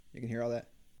You can hear all that?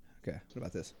 Okay. What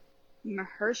about this?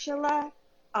 Mahershala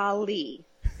Ali.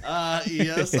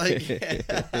 Yes, I can.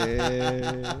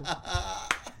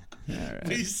 All right.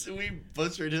 We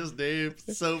butchered his name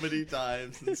so many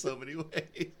times in so many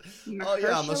ways.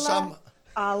 Mahershala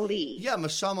Ali. Yeah,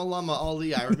 Mashamalama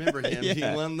Ali. I remember him. He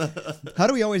Yeah. won the How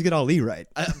do we always get Ali right?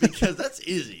 because that's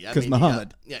easy. 'Cause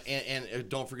Muhammad. Yeah, and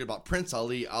don't forget about Prince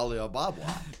Ali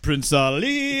Ababwa. Prince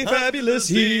Ali, fabulous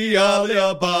he, Ali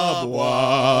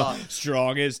Ababwa,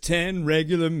 strong as 10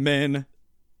 regular men.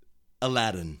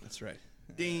 Aladdin. That's right.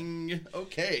 Ding.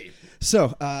 Okay.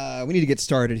 So, we need to get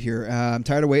started here. I'm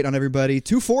tired of waiting on everybody.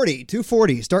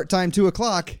 2:40. Start time 2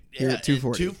 o'clock here at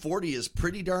 2:40. 2:40 is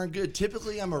pretty darn good.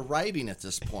 Typically, I'm arriving at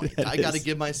this point. I got to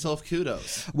give myself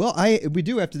kudos. Well, we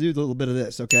do have to do a little bit of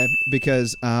this, okay?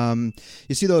 Because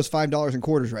you see those $5 in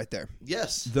quarters right there.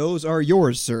 Yes. Those are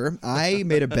yours, sir. I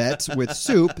made a bet with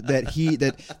Soup that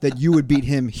you would beat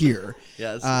him here.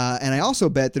 Yes. And I also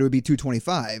bet that it would be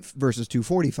 225 versus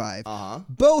 245. Uh-huh.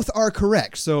 Both are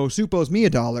correct. So Soup owes me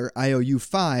 $1. I owe you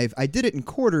 $5. I did it in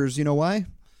quarters. You know why?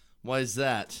 Why is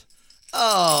that?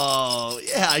 Oh,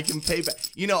 yeah, I can pay back.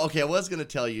 Okay, I was going to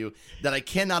tell you that I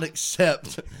cannot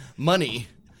accept money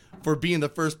for being the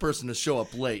first person to show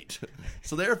up late.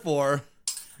 So therefore,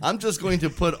 I'm just going to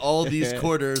put all these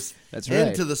quarters That's right.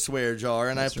 into the swear jar,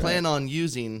 and That's I plan on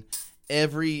using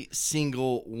every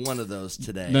single one of those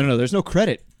today. No. There's no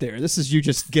credit there. This is you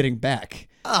just getting back.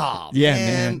 Oh, Yeah,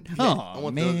 man. man. I Oh,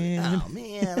 want man. Those,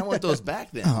 man. I want those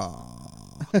back then.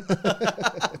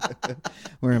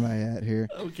 Where am I at here?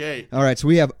 Okay. All right, so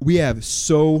we have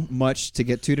so much to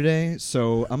get to today.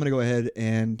 So I'm gonna go ahead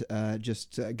and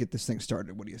just get this thing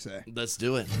started. What do you say? Let's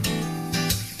do it.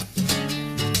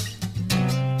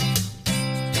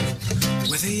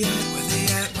 Where they at? Where they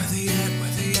at? Where they at?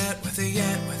 Where they at? Where they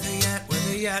at? Where they at? Where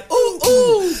they at? Ooh,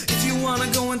 ooh! If you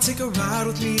wanna go and take a ride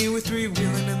with me, we're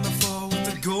three-wheeling in the fall with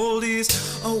the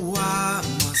goldies. Oh, why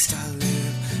must I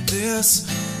live this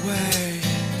way?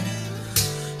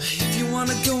 If you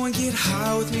wanna go and get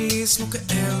high with me, smoke a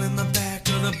L in the back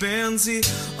of the Benzie.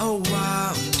 Oh,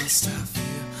 why must I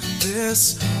feel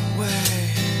this way?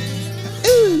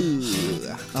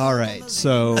 All right,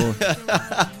 so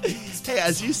Hey,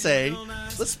 as you say,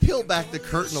 let's peel back the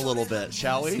curtain a little bit,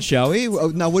 shall we? shall we?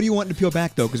 Now, what do you want to peel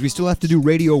back though? Because we still have to do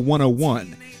Radio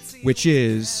 101, which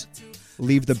is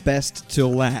leave the best till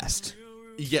last.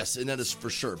 Yes, and that is for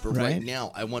sure. But Right. right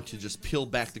now, I want to just peel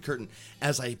back the curtain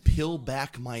as I peel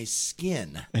back my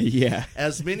skin. Yeah.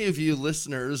 As many of you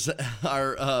listeners,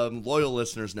 our loyal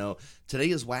listeners know,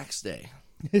 today is wax day.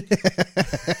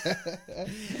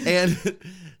 And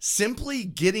simply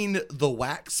getting the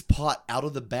wax pot out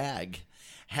of the bag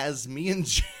has me and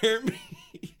Jeremy,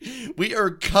 we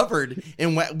are covered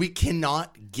in wax. We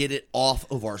cannot get it off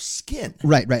of our skin.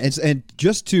 Right. And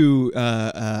just to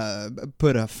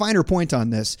put a finer point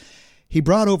on this, he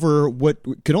brought over what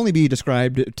could only be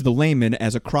described to the layman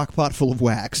as a crock pot full of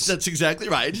wax. That's exactly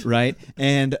right. Right?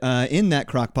 And in that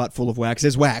crock pot full of wax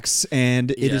is wax,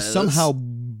 and it is Yes. somehow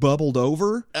bubbled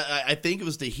over. I think it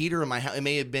was the heater in my house. It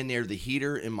may have been near the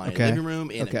heater in my Okay. living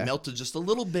room, and Okay. it melted just a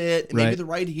little bit, and maybe Right. the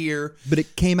right here. But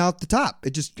it came out the top.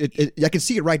 I can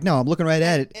see it right now. I'm looking right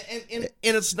at it.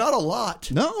 And it's not a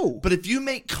lot. No. But if you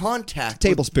make contact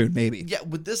Tablespoon, maybe.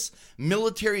 with this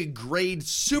military grade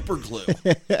super glue,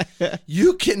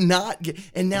 you cannot get.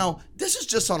 And now this is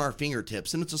just on our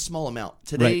fingertips, and it's a small amount.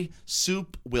 Today, Right.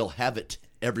 Soup will have it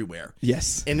everywhere.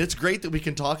 Yes. And it's great that we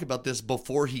can talk about this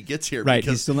before he gets here. Right,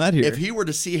 because he's still not here. If he were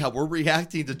to see how we're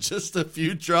reacting to just a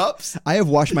few drops, I have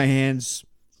washed my hands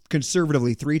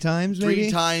conservatively 3 times, maybe.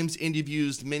 3 times, and you've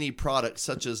used many products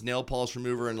such as nail polish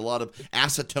remover and a lot of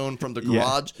acetone from the Yeah,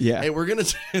 garage. yeah. Hey, we're going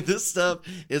to, this stuff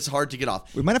is hard to get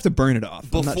off. We might have to burn it off.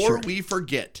 I'm not Before sure. we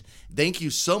forget, thank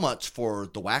you so much for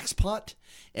the wax pot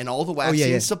and all the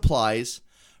waxing yeah. supplies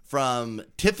from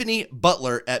Tiffany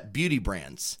Butler at Beauty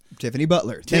Brands. Tiffany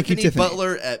Butler. Thank you, Tiffany.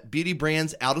 Butler at Beauty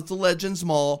Brands out at the Legends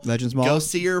Mall. Legends Mall. Go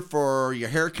see her for your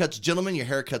haircuts, gentlemen, your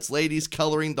haircuts, ladies,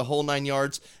 coloring, the whole 9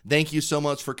 yards. Thank you so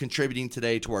much for contributing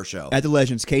today to our show. At the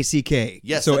Legends, KCK.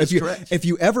 Yes, so that is if correct. if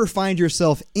you ever find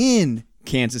yourself in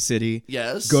Kansas City,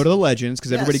 Yes. go to the Legends,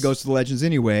 because everybody Yes. goes to the Legends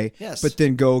anyway. Yes. But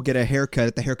then go get a haircut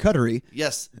at the Haircuttery.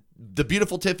 Yes, the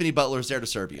beautiful Tiffany Butler is there to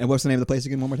serve you. And what's the name of the place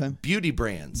again? One more time. Beauty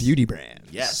Brands. Beauty Brands.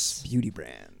 Yes. Beauty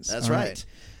Brands. That's All right.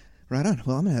 Right on.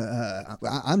 Well,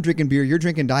 I'm drinking beer. You're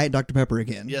drinking Diet Dr Pepper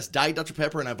again. Yes, Diet Dr.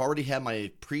 Pepper, and I've already had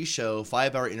my pre-show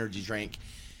 5-hour energy drink.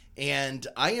 And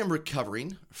I am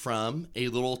recovering from a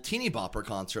little Teeny Bopper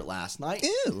concert last night.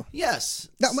 Ew. Yes.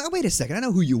 Now, wait a second. I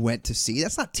know who you went to see.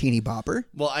 That's not Teeny Bopper.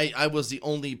 Well, I was the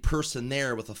only person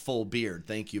there with a full beard.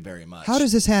 Thank you very much. How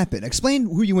does this happen? Explain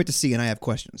who you went to see, and I have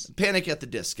questions. Panic at the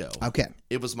Disco. Okay.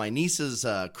 It was my niece's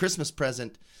Christmas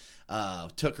present.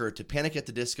 Took her to Panic at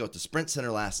the Disco at the Sprint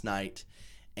Center last night.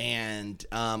 And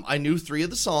I knew 3 of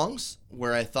the songs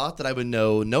where I thought that I would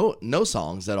know no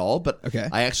songs at all, but Okay.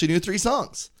 I actually knew 3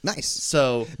 songs. Nice.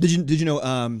 So Did you know?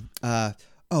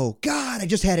 Oh God, I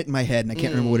just had it in my head, and I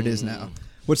can't remember what it is now.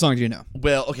 What song do you know?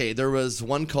 well, okay, there was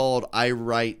one called "I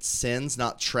Write Sins,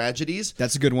 Not Tragedies."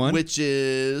 That's a good one. Which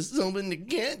is open the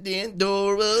goddamn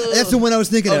door. That's the one I was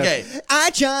thinking Okay. of. I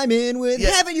chime in with,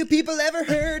 Yeah. haven't you people ever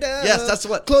heard of? Yes, that's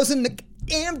what- Closing the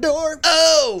damn door.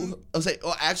 Oh, I was like,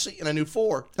 actually, and I knew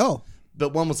 4. Oh, But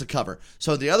one was a cover.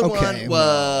 So the other Okay, one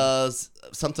was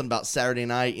something about Saturday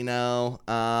night,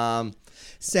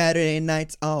 Saturday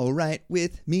night's all right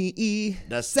with me.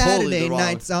 That's Saturday totally the wrong-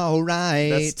 night's all right.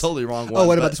 That's totally wrong one. Oh,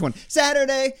 what but about this one?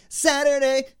 Saturday.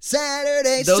 Those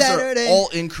Saturday. are all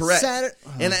incorrect. Saturday.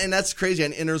 And that's crazy.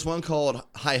 And there's one called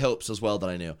High Hopes as well that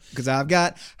I knew. Because I've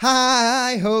got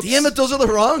high hopes. Damn it, those are the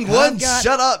wrong I've ones. got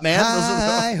Shut up, man. Those are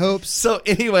the high hopes. So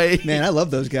anyway, Man, I love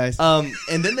those guys. and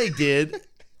then they did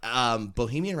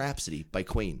Bohemian Rhapsody by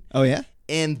Queen. Oh, yeah?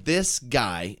 And this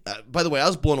guy, by the way, I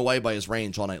was blown away by his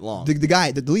range all night long. The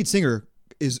guy, the lead singer,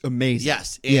 is amazing.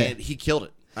 Yes, Yeah. and he killed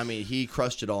it. I mean, he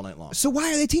crushed it all night long. So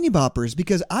why are they teeny boppers?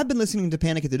 Because I've been listening to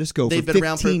Panic at the Disco They've for been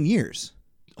around 15 years.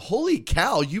 Holy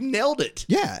cow, you nailed it.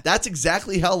 Yeah. That's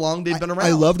exactly how long they've been around.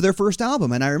 I loved their first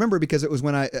album, and I remember because it was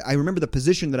when I remember the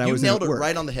position that I You was nailed in at it work.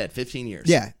 right on the head, 15 years.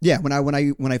 Yeah. When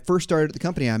I first started at the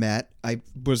company I'm at, I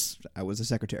was a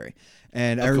secretary,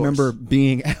 and I course. remember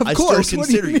being. Of I course, still what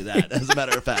do you consider you mean? that, as a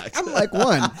matter of fact. I'm like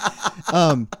one.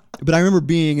 But I remember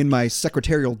being in my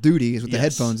secretarial duties with the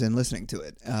Yes. headphones and listening to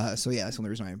it. So yeah, that's the only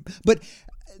reason I am. But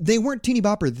they weren't teeny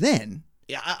bopper then.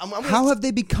 Yeah, I'm How have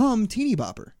they become teeny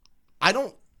bopper? I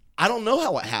don't know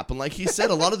how it happened. Like he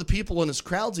said, a lot of the people in his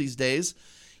crowds these days,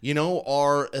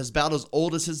 are about as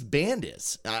old as his band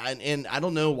is. And I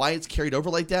don't know why it's carried over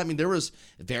like that. I mean, there was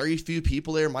very few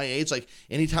people there my age. Like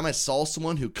anytime I saw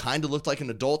someone who kind of looked like an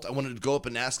adult, I wanted to go up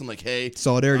and ask them like, hey,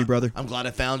 Solidarity, brother. I'm glad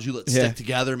I found you. Let's Yeah. stick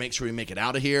together, make sure we make it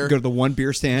out of here. Go to the one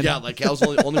beer stand. Yeah, like I was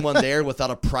the only one there without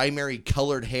a primary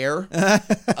colored hair.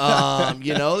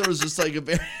 There was just like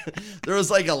there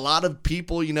was like a lot of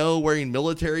people, wearing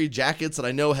military jackets that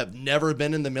I know have never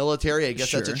been in the military. I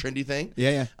guess that's a Sure. trendy thing.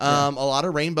 Yeah. A lot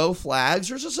of rainbow flags.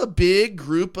 There's just a big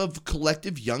group of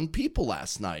collective young people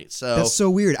last night. So That's so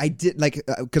weird. I did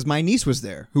because my niece was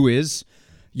there, who is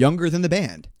younger than the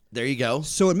band. there you go.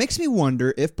 So it makes me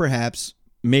wonder if perhaps,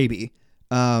 maybe,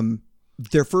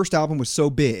 their first album was so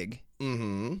big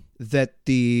that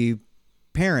the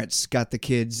parents got the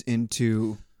kids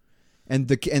into, and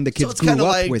the kids So it's grew kind of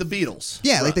up like with the Beatles.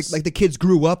 Yeah, for like us. the kids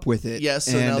grew up with it. Yes,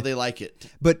 so now they like it.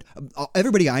 But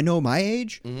everybody I know my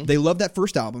age, they love that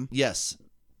first album Yes.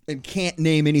 and can't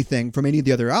name anything from any of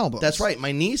the other albums. That's right.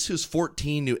 My niece, who's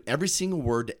 14, knew every single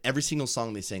word to every single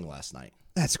song they sang last night.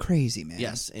 That's crazy, man.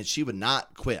 Yes, and she would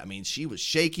not quit. I mean, she was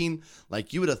shaking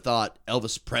like you would have thought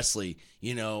Elvis Presley,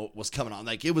 was coming on.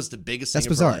 Like it was the biggest That's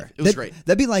thing of her bizarre. life. It was great.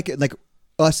 That'd be like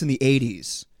us in the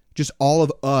 80s. Just all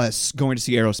of us going to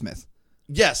see Aerosmith.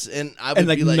 Yes, and I would And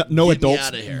be like, no get adults, me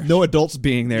out of here. no adults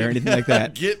being there or anything like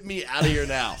that. Get me out of here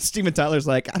now. Steven Tyler's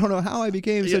like, I don't know how I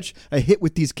became such a hit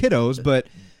with these kiddos, but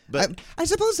I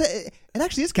suppose it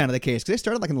actually is kind of the case because they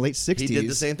started like in the late 60s. He did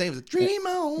the same thing. It was like, dream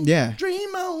on, Yeah.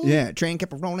 dream on. Yeah, train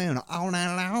kept rolling all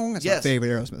night long. That's my Yes. favorite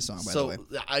Aerosmith song, by the way.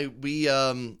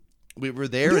 So we were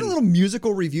there. We're doing and, a little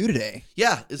musical review today.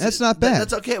 yeah, That's not bad.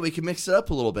 That's okay. We can mix it up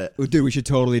a little bit. Dude, we should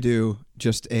totally do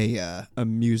just a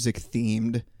music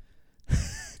themed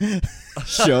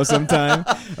show sometime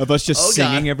of us just Oh, God.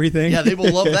 singing everything. Yeah, they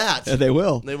will love that. They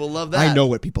will. They will love that. I know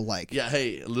what people like. Yeah,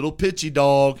 hey, a little pitchy,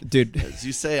 dog. Dude. As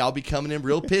you say, I'll be coming in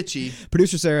real pitchy.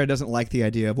 Producer Sarah doesn't like the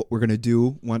idea of what we're going to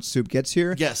do once Soup gets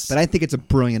here. Yes. But I think it's a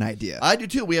brilliant idea. I do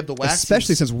too. We have the waxing.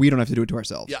 Especially since we don't have to do it to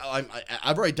ourselves. Yeah,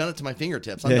 I've already done it to my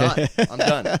fingertips. I'm done. I'm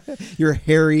done. Your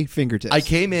hairy fingertips. I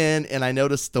came in and I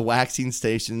noticed the waxing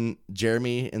station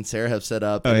Jeremy and Sarah have set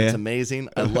up. And Oh, It's yeah? amazing.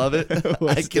 I love it.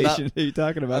 What I cannot. station are you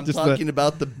talking about? I'm Just talking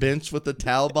about the bench with the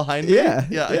towel behind me. Yeah,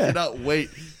 I yeah. cannot wait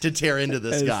to tear into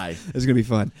this guy. It's going to be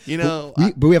fun.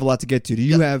 But we have a lot to get to. Do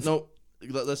you have... No,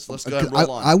 let's go ahead and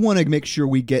roll on. I want to make sure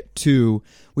we get to...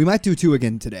 We might do two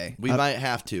again today. We might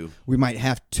have to. We might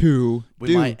have to.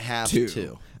 We might have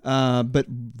to. But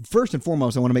first and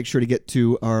foremost, I want to make sure to get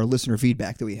to our listener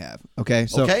feedback that we have. Okay,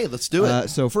 so Okay, let's do it.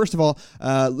 So first of all,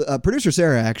 producer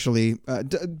Sarah actually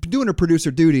doing her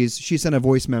producer duties. She sent a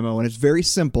voice memo, and it's very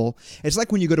simple. It's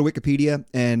like when you go to Wikipedia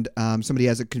and somebody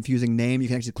has a confusing name, you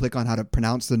can actually click on how to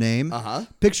pronounce the name.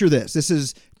 Picture this. This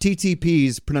is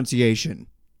TTP's pronunciation.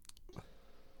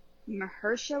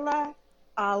 Mahershala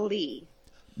Ali.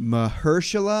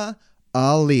 Mahershala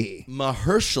Ali.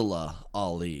 Mahershala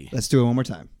Ali. Let's do it one more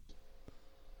time.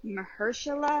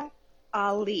 Mahershala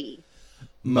Ali.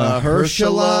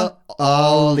 Mahershala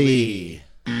Ali.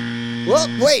 Well,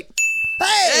 wait.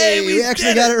 Hey, we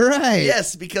actually did got it right.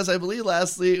 Yes, because I believe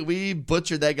lastly we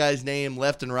butchered that guy's name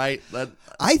left and right.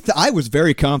 I was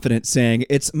very confident saying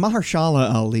it's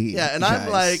Mahershala Ali. Yeah, and guys. I'm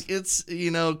like, it's,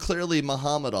 clearly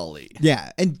Muhammad Ali.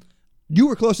 Yeah, and you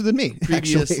were closer than me.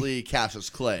 Previously, actually. Cassius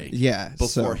Clay. Yeah, before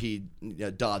so- he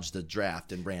dodged the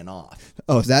draft and ran off.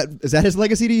 Oh, is that his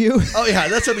legacy to you? Oh yeah,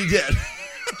 that's what he did.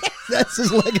 That's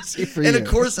his legacy for you. And of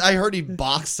course, I heard he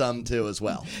boxed some too as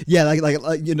well. Yeah, like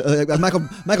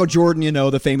Michael Jordan,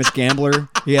 the famous gambler.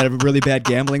 He had a really bad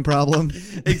gambling problem.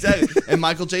 Exactly. And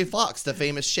Michael J. Fox, the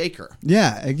famous shaker.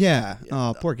 Yeah.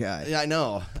 Oh, poor guy. Yeah, I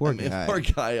know. Poor guy. Poor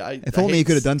guy. If only he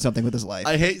could have done something with his life.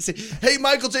 I hate saying, hey,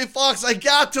 Michael J. Fox, I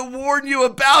got to warn you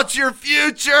about your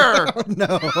future.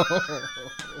 No.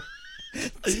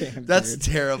 That's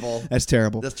terrible. That's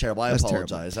terrible. That's terrible. I That's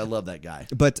apologize. I love that guy.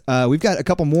 But we've got a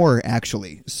couple more,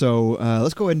 actually. So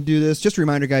let's go ahead and do this. Just a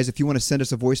reminder, guys, if you want to send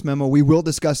us a voice memo, we will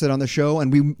discuss it on the show,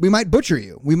 and we might butcher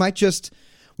you. We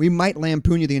might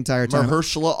lampoon you the entire time.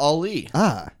 Mahershala Ali.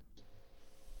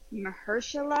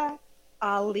 Mahershala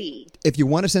Ali. If you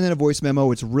want to send in a voice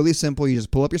memo, it's really simple. You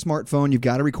just pull up your smartphone. You've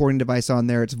got a recording device on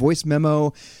there. It's voice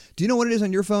memo. Do you know what it is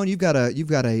on your phone? You've got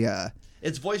a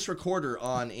It's voice recorder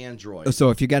on Android. So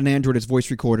if you got an Android, it's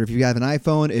voice recorder. If you have an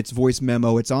iPhone, it's voice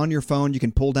memo. It's on your phone. You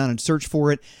can pull down and search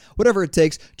for it. Whatever it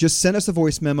takes, just send us a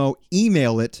voice memo,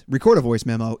 email it, record a voice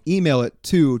memo, email it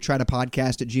to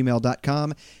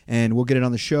trytopodcast@gmail.com, and we'll get it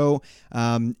on the show.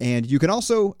 And you can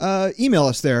also email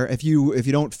us there if you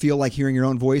don't feel like hearing your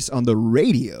own voice on the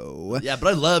radio. Yeah, but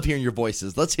I love hearing your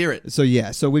voices. Let's hear it.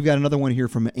 So we've got another one here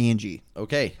from Angie.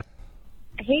 Okay.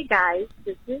 Hey guys,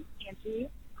 this is Angie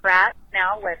Pratt,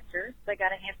 now Webster. So I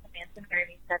got a handsome man to marry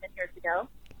me 7 years ago.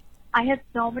 I had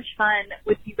so much fun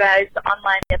with you guys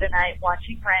online the other night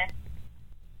watching Rent,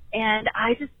 and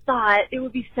I just thought it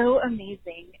would be so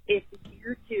amazing if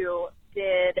you two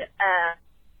did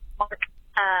Mark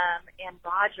and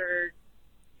Roger's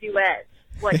duet,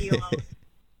 What You Own,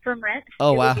 from Rent.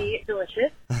 Oh, it wow. would be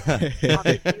delicious. Obviously, you're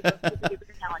both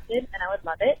super talented, and I would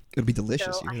love it. It would be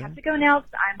delicious. So I have to go now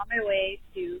because I'm on my way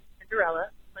to Cinderella.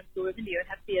 I'm cooler than you and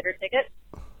have theater tickets.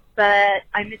 But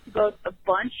I miss you both a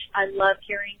bunch. I love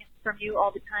hearing from you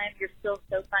all the time. You're still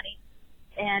so funny.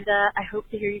 And I hope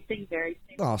to hear you sing very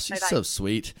soon. Oh, she's Bye-bye. so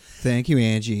sweet. Thank you,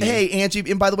 Angie. Hey, Angie,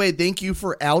 and by the way, thank you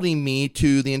for outing me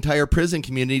to the entire prison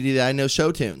community that I know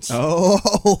show tunes.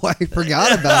 Oh, I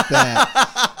forgot about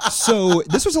that. So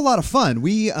this was a lot of fun.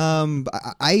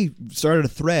 I started a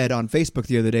thread on Facebook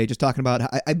the other day just talking about,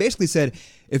 I basically said,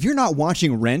 if you're not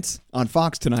watching Rent on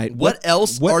Fox tonight, What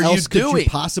else are you could doing? you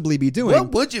possibly be doing?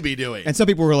 What would you be doing? And some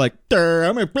people were like,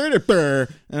 I'm a predator.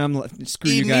 And I'm like,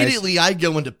 screw you guys. Immediately, I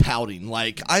go into pouting.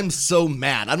 Like, I'm so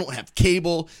mad. I don't have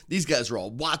cable. These guys are all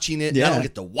watching it. And I Yeah. don't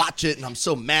get to watch it, and I'm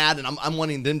so mad. And I'm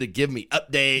wanting them to give me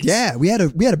updates. Yeah, we had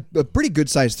a pretty good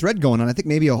sized thread going on. I think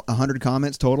maybe 100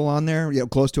 comments total on there.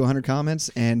 Close to 100 comments.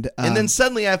 And then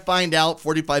suddenly I find out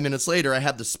 45 minutes later I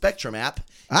have the Spectrum app,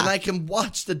 and I can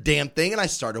watch the damn thing, and I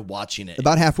started watching it.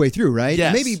 about halfway through, right?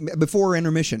 Yes. Maybe before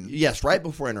intermission. Yes, right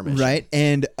before intermission. Right,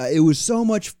 and it was so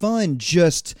much fun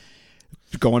just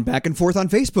going back and forth on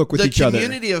Facebook with The each other.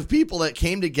 community of people that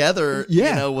came together,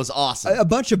 was awesome. A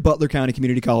bunch of Butler County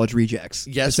Community College rejects.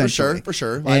 Yes, for essentially.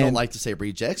 sure. I don't And- like to say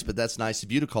rejects, but that's nice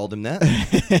of you to call them that.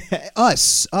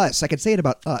 Us. I could say it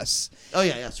about us. Oh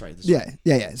yeah, that's right.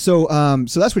 Yeah. So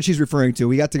that's what she's referring to.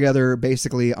 We got together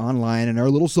basically online in our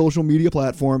little social media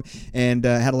platform and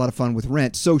had a lot of fun with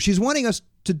Rent. So she's wanting us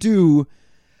to do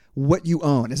What You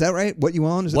Own. Is that right? What You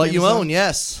Own? Is that What the name You of the song? Own,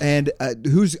 yes, And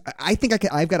I think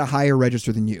I've got a higher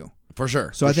register than you. for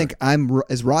sure. So I think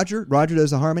is Roger. Roger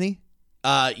does the harmony.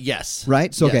 Yes.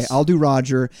 Right? So, okay, Yes. I'll do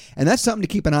Roger. And that's something to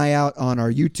keep an eye out on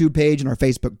our YouTube page and our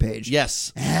Facebook page.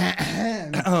 Yes.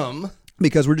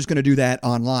 Because we're just going to do that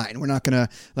online. We're not going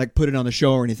to put it on the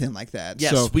show or anything like that.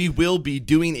 Yes, So we will be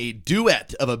doing a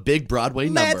duet of a big Broadway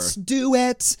number. let's do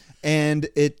it. And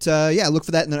it, look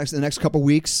for that in the next couple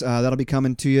weeks. That'll be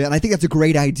coming to you. And I think that's a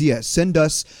great idea. Send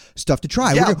us stuff to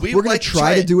try. Yeah, we're going to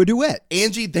try to do a duet.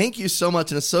 Angie, thank you so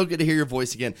much. And it's so good to hear your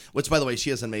voice again. Which, by the way,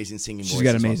 she has an amazing singing voice. She's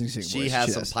got amazing singing voice. She has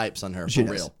She some does. pipes on her, She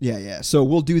for does. real. Yeah. So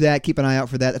we'll do that. Keep an eye out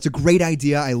for that. That's a great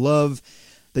idea. I love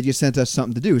that you sent us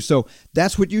something to do. So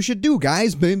that's what you should do,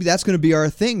 guys. Maybe that's going to be our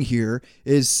thing here,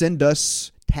 is send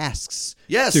us tasks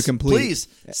to complete. Please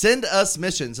send us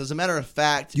missions. As a matter of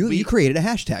fact, You created a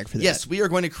hashtag for that. Yes, we are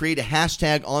going to create a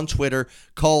hashtag on Twitter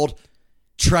called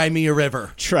Try Me a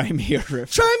River. Try me a river.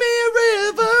 Try me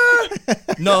a river.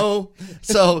 No.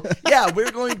 So, yeah,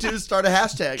 we're going to start a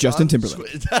hashtag. Justin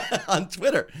Timberlake. On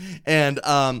Twitter. And,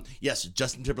 yes,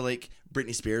 Justin Timberlake,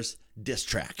 Britney Spears, diss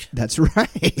track. That's right.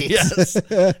 Yes.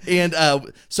 And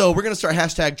so we're going to start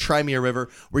hashtag Try Me a River,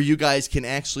 where you guys can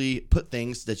actually put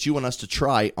things that you want us to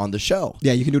try on the show.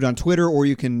 Yeah, you can do it on Twitter, or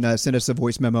you can send us a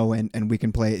voice memo and we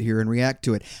can play it here and react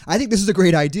to it. I think this is a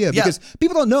great idea because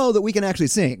people don't know that we can actually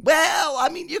sing. Well, I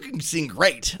mean, you can sing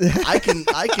great. I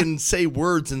can say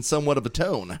words in somewhat of a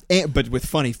tone. But with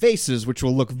funny faces, which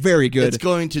will look very good. It's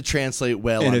going to translate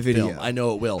well in on a video. film. I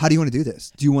know it will. How do you want to do this?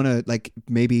 Do you want to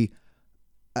maybe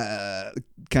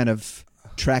kind of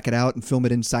track it out and film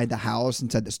it inside the house,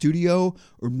 inside the studio,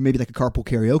 or maybe like a carpool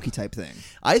karaoke type thing?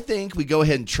 I think we go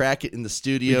ahead and track it in the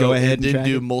studio, go ahead and and then track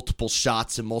do it? multiple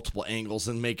shots and multiple angles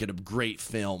and make it a great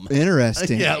film.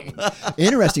 Interesting. Yeah.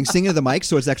 Interesting. Singing to the mic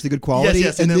so it's actually good quality.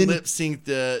 Yes, and then lip sync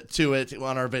to it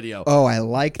on our video. Oh, I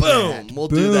like that. Boom. We'll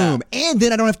do that. And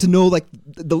then I don't have to know like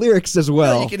the lyrics as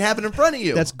well. No, you can have it in front of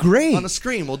you. That's great. On a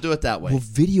screen. We'll do it that way. We'll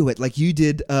video it like you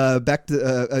did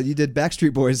you did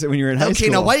Backstreet Boys when you were in high school.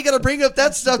 Okay, now why you got to bring up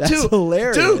that stuff That's too?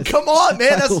 hilarious. Dude, come on,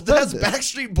 man. That's love it.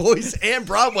 Backstreet Boys and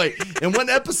Broadway in one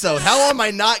episode. How am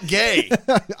I not gay?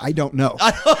 I don't know.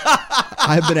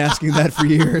 I've been asking that for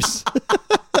years.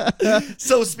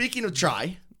 So speaking of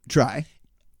try,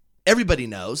 everybody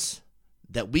knows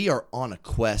that we are on a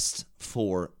quest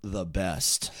for the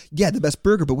best. Yeah, the best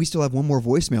burger, but we still have one more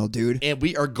voicemail, dude. And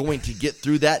we are going to get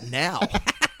through that now.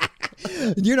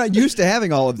 You're not used to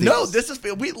having all of these. No,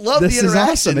 we love This the is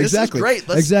interaction. awesome. This Exactly. is great.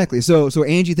 Exactly. So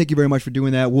Angie, thank you very much for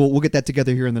doing that. We'll get that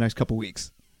together here in the next couple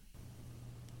weeks.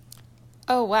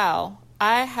 Oh, wow.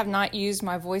 I have not used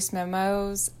my voice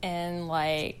memos in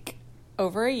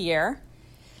over a year.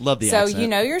 Love the So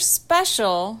accent. you're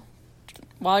special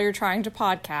while you're trying to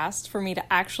podcast for me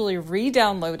to actually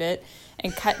re-download it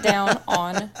and cut down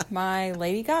on my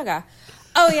Lady Gaga.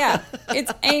 Oh, yeah.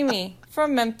 It's Amy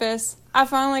from Memphis. I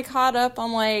finally caught up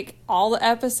on all the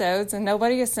episodes, and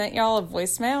nobody has sent y'all a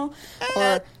voicemail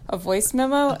or a voice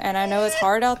memo, and I know it's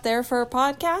hard out there for a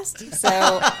podcast.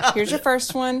 So here's your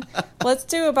first one. Let's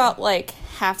do about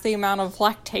half the amount of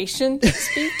lactation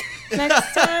speak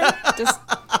next time.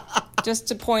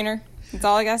 Just a pointer. That's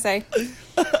all I gotta say.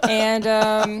 And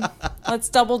let's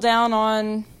double down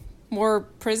on more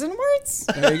prison words.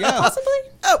 There you go. Possibly.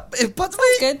 Oh, possibly.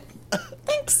 Good.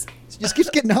 Thanks. Just keeps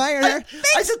getting higher there.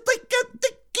 I just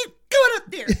keep going up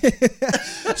there.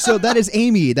 So that is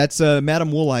Amy. That's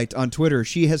Madam Woolite on Twitter.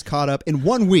 She has caught up in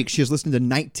 1 week. She has listened to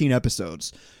 19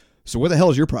 episodes. So what the hell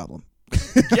is your problem? Yeah,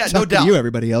 no Talking to doubt. you,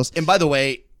 everybody else. And by the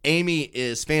way, Amy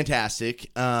is fantastic,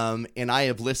 and I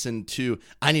have listened to.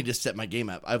 I need to step my game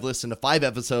up. I've listened to 5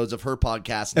 episodes of her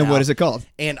podcast now. And what is it called?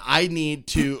 And I need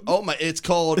to. Oh my! It's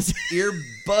called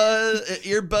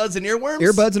Earbuds and Earworms.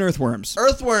 Earbuds and Earthworms.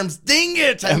 Earthworms. Ding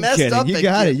it! I I'm messed kidding. up. You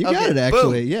got it. You Okay, got it, boom.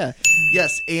 actually. Yeah.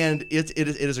 Yes, and it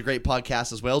is a great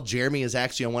podcast as well. Jeremy is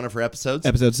actually on one of her episodes.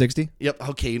 Episode 60. Yep.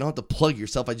 Okay, you don't have to plug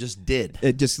yourself. I just did.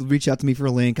 Just reach out to me for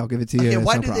a link. I'll give it to you. Okay, It's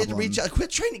why no did they problem. reach out? Quit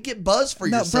trying to get buzz for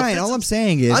No, yourself. Brian, This all I'm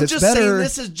saying is I'm it's just better. saying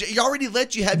this is. You already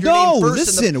let you have your No, name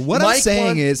first. listen, what I'm Mike saying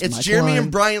one, is it's Mike Jeremy one.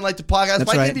 and Brian like the podcast. That's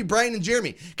Why right. can't it be Brian and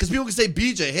Jeremy? Because people can say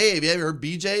BJ. Hey, have you ever heard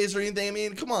BJ's or anything? I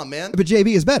mean, come on, man. But JB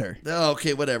is better.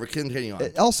 Okay, whatever. Continue on.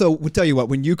 Also, we'll tell you what,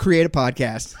 when you create a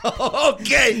podcast,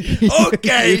 okay.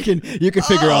 you can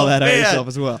figure all that out man. yourself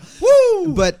as well.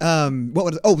 Woo! But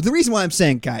the reason why I'm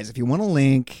saying, guys, if you want a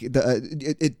link,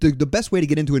 the best way to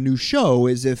get into a new show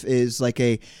is if there's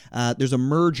a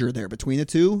merger there between the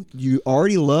two. You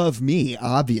already love me,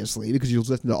 obviously, because you've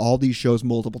listened to all these shows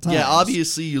multiple times. Yeah,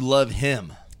 obviously you love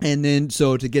him. And then,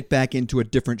 so to get back into a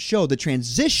different show, the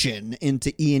transition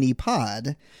into E&E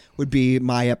Pod would be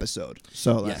my episode.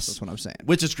 So that's what I'm saying.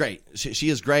 Which is great. She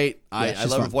is great. I she's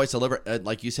love her fun. voice. I love her.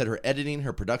 Like you said, her editing,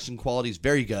 her production quality is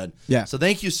very good. Yeah. So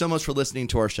thank you so much for listening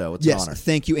to our show. It's an honor.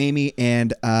 Thank you, Amy.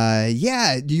 And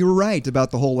you were right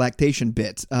about the whole lactation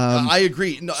bit. I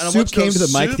agree. No, and I Soup want you know, came to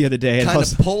the mic Soup the other day and I kind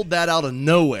was- of pulled that out of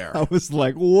nowhere. I was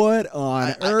like, what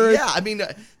on earth? Yeah, I mean,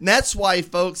 that's why,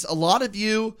 folks, a lot of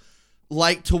you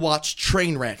like to watch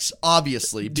train wrecks,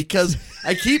 obviously, because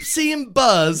I keep seeing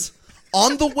buzz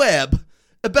on the web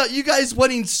about you guys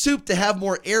wanting Soup to have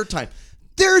more airtime.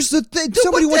 There's the thing.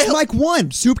 Somebody what the wants hell? Mike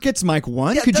 1. Soup gets Mike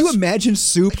 1. Yeah, Could you that's- imagine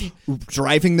Soup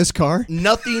driving this car?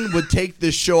 Nothing would take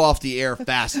this show off the air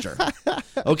faster.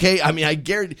 Okay? I mean, I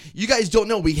guarantee you guys don't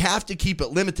know. We have to keep it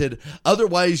limited.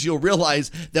 Otherwise, you'll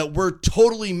realize that we're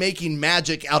totally making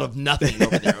magic out of nothing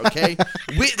over there, okay?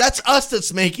 That's us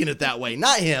that's making it that way,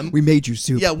 not him. We made you,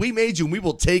 Soup. Yeah, we made you, and we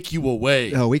will take you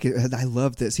away. Oh, we could. I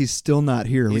love this. He's still not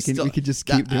here. We can just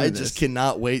keep doing I this. just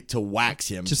cannot wait to wax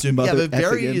him. Just yeah, mother but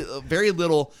very effing very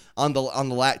little on the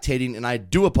lactating, and I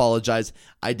do apologize.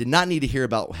 I did not need to hear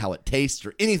about how it tastes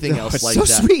or anything else it's like so that.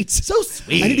 sweet. So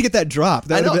sweet. I need to get that drop.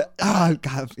 That I would know. have been. Oh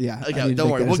God, yeah. I Okay, need to don't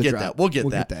make worry, that we'll as a get drop. that. We'll get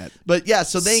that. But yeah,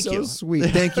 so thank you. Sweet.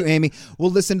 Thank you, Amy.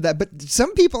 We'll listen to that. But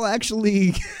some people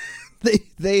actually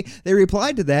they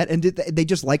replied to that and they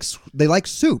just like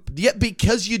Soup. Yeah,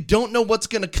 because you don't know what's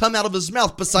going to come out of his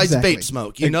mouth besides Exactly. vape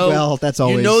smoke. You know, Well, that's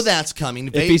always- you know that's coming.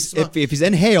 If Vape he's smoke. if he's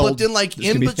inhaled, But then, like,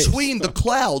 there's in gonna be vape between the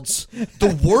clouds,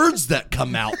 the words that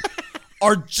come out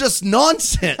are just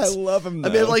nonsense. I love him, I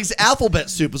mean, though. like, it's alphabet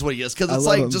soup is what he is, because I it's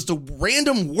love like him. just a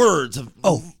random words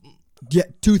of. Yeah,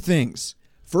 two things.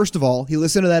 First of all, he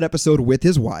listened to that episode with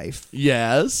his wife,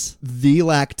 Yes. the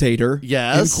lactator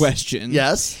Yes. in question.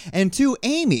 Yes. And two,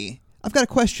 Amy, I've got a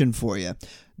question for you.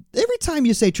 Every time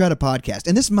you say try to podcast,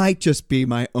 and this might just be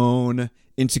my own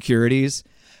insecurities,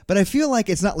 but I feel like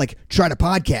it's not like try to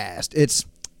podcast. It's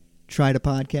try to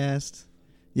podcast.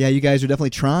 Yeah, you guys are definitely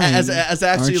trying. As actually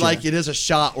aren't you? like it is a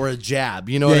shot or a jab.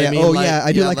 You know Yeah, what yeah. I mean? Oh, yeah,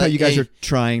 I do like how you guys hey, are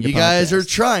trying to You guys are podcast.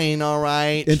 trying, all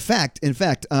right. In fact,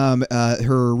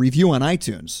 her review on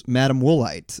iTunes, Madam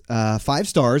Woolite, 5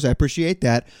 stars. I appreciate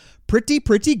that.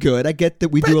 Pretty good. I get that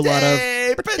we do a lot of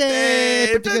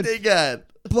pretty good.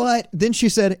 But then she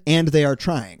said, and they are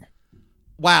trying.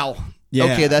 Wow. Yeah.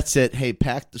 Okay, that's it. Hey,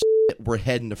 pack the shit. We're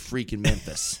heading to freaking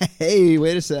Memphis. Hey,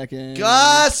 wait a second.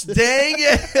 Gosh dang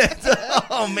it.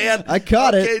 Oh, man. I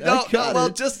caught okay, it. No, I caught well,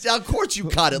 it. just, of course you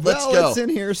caught it. Let's Well, go. it's in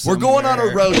here We're going on a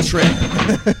somewhere. road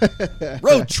trip.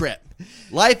 Road trip.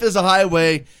 Life is a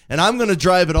highway, and I'm going to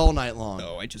drive it all night long.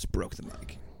 Oh, I just broke the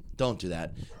mic. Don't do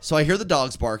that. So I hear the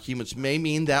dogs barking, which may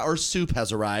mean that our soup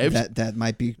has arrived. That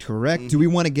might be correct. Do we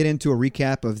want to get into a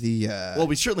recap of the... Well,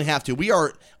 we certainly have to. We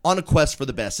are on a quest for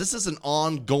the best. This is an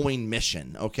ongoing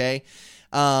mission, okay?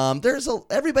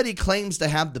 Everybody claims to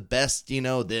have the best,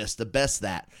 this, the best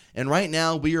that. And right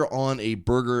now we are on a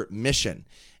burger mission.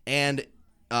 And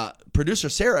producer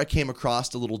Sarah came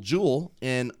across a little jewel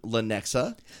in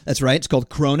Lenexa. That's right. It's called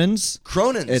Cronin's.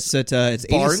 Cronin's. It's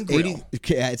Bar and 80, Grill.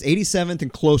 it's 87th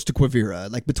and close to Quivira,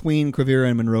 like between Quivira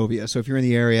and Monrovia. So if you're in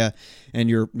the area and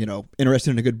you're,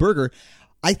 interested in a good burger,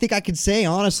 I think I could say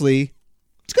honestly,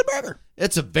 it's a good burger.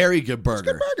 It's a very good burger. It's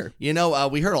a good burger.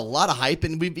 We heard a lot of hype,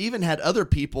 and we've even had other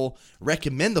people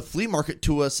recommend the flea market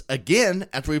to us again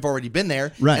after we've already been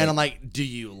there. Right. And I'm like, do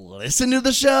you listen to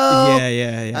the show?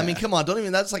 Yeah. I mean, come on.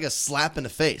 That's like a slap in the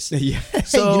face. Yeah.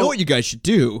 So- Hey, you know what you guys should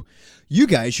do? You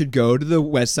guys should go to the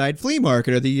West Side Flea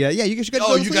Market or the you guys should go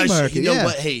to the you flea guys, market. you know yeah.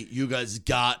 what? Hey, you guys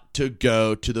got to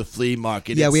go to the flea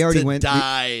market. Yeah, It's we already to went-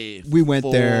 Die we went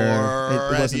for. there.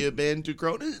 It Have wasn't- you been to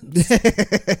Cronin's?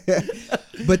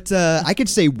 But I could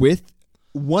say with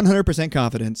 100%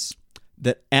 confidence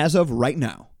that as of right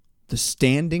now, the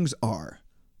standings are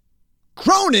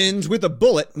Cronin's with a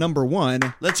bullet, number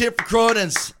 1, Let's hear it for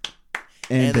Cronin's.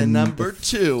 And then number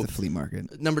 2. the flea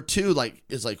market. Number 2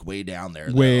 is way down there.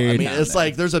 Though. Way I mean, down it's there.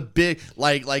 like there's a big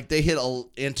like they hit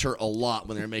enter a lot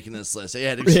when they're making this list. They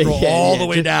had to scroll all the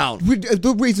way down.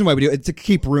 The reason why we do it is to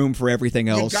keep room for everything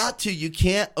You else. got to. You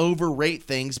can't overrate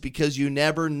things because you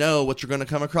never know what you're going to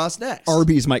come across next.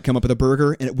 Arby's might come up with a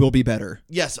burger and it will be better.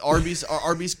 Yes, Arby's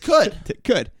could. It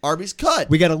could. Arby's could.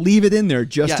 We got to leave it in there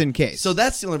just Yeah, in case. So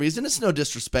that's the only reason. It's no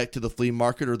disrespect to the flea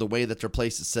market or the way that their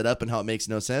place is set up and how it makes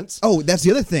no sense. Oh, that's the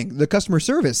other thing. The customer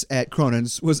service at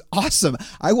Cronin's was awesome.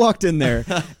 I walked in there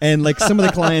and like some of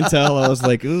the clientele, I was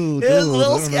like, ooh. It was a ooh,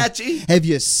 little I don't know. sketchy. Have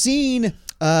you seen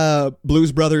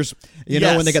Blues Brothers? You know,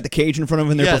 Yes. when they got the cage in front of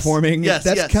them and they're Yes. performing? Yes,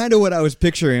 That's yes. kind of what I was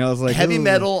picturing. I was like, Heavy ooh.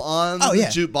 metal on Oh, the yeah.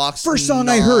 jukebox. First song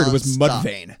I heard was nonstop.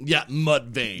 Mudvayne. Yeah,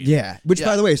 Mudvayne. Yeah. Which, Yeah.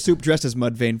 by the way, Soup dressed as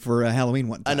Mudvayne for Halloween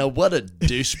one I time. know, what a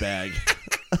douchebag.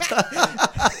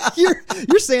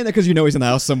 You're saying that because you know he's in the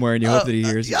house somewhere and you hope that he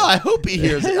hears it. Yeah, I hope he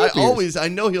hears it. I hope he hears I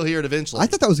know he'll hear it eventually. I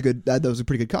thought that was a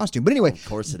pretty good costume. But anyway, Of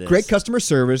course it is. Great customer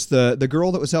service. The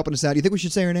girl that was helping us out. Do you think we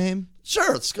should say her name?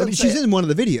 Sure, let's go. I mean, she's in one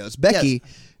of the videos. Becky.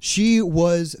 Yes. She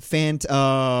was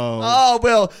Oh,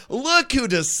 well, look who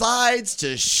decides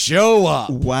to show up.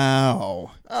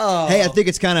 Wow. Oh. Hey, I think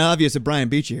it's kind of obvious that Brian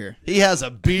beat you here. He has a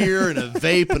beer and a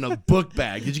vape and a book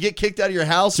bag. Did you get kicked out of your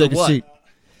house or Take a what? seat.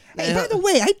 Hey, by the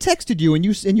way, I texted you and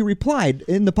you replied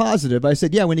in the positive. I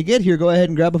said, yeah, when you get here, go ahead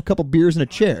and grab a couple beers and a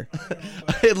chair.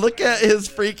 Hey, look at his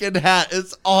freaking hat.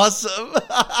 It's awesome.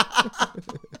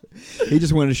 He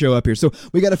just wanted to show up here. So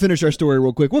we got to finish our story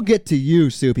real quick. We'll get to you,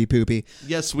 Soupy Poopy.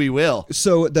 Yes, we will.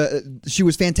 So she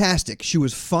was fantastic. She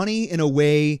was funny in a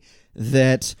way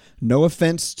that, no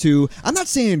offense to, I'm not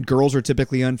saying girls are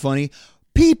typically unfunny.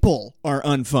 People are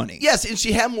unfunny. Yes, and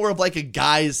she had more of like a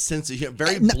guy's sense of humor,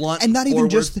 very blunt, and not even forward,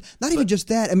 just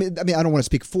that. I mean, I don't want to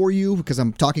speak for you because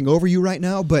I'm talking over you right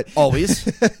now. But always.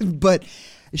 but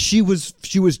she was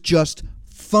just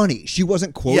funny. She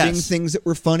wasn't quoting things that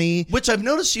were funny. Which I've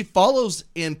noticed she follows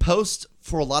and posts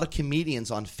for a lot of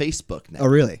comedians on Facebook now. Oh,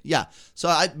 really? Yeah.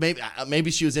 So maybe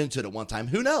she was into it at one time.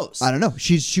 Who knows? I don't know.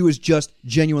 She was just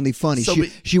genuinely funny. So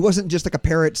she wasn't just like a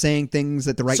parrot saying things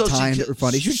at the right time that were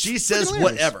funny. She says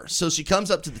whatever. So she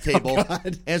comes up to the table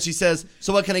and she says,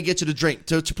 "So what can I get you to drink?"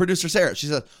 To producer Sarah, she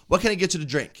says, "What can I get you to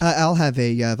drink?" I'll have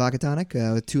a vodka tonic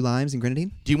with 2 limes and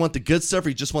grenadine. Do you want the good stuff or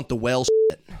you just want the whale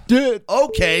shit? Dude.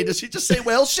 Okay. Does she just say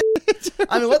whale shit?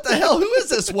 I mean, what the hell? Who is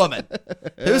this woman?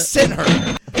 Who sent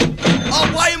her? Oh,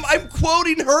 why am I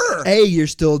quoting her? Hey, you're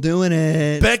still doing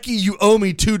it. Becky, you owe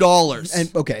me $2.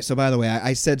 And okay, so by the way,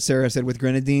 I said Sarah said with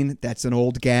grenadine. That's an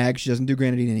old gag. She doesn't do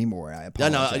grenadine anymore. I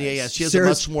apologize. Yeah. She has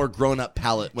Sarah's, a much more grown-up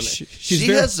palate. She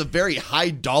very, has a very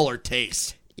high-dollar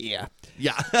taste. Yeah.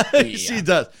 She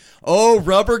does. Oh,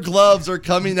 rubber gloves are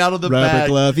coming out of the bag.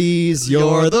 Rubber glovies,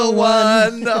 you're the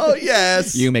one. Oh,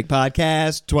 yes. You make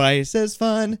podcasts twice as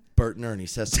fun. Bert and Ernie,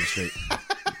 Sesame Street.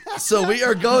 So we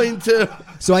are going to.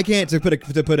 So I can't to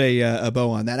put a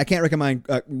bow on that. I can't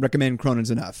recommend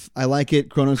Cronin's enough. I like it.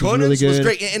 Cronin's was really good. Was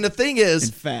great, and the thing is,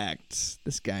 in fact,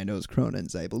 this guy knows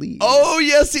Cronin's, I believe. Oh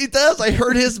yes, he does. I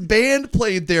heard his band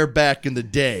played there back in the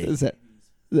day. Is that?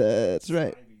 That's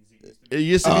right. It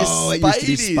used to be Spivey's. It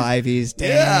used to be Spivey's. Dang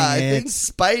yeah, it. I think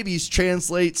Spivey's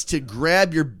translates to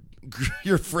grab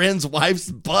your friend's wife's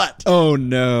butt. Oh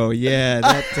no, yeah,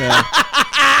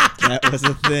 that was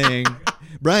a thing.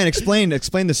 Brian, explain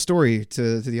the story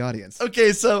to the audience.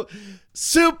 Okay, so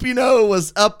Soup,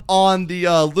 was up on the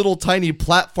little tiny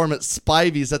platform at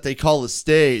Spivey's that they call a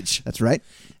stage. That's right.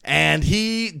 And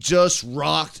he just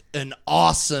rocked an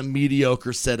awesome,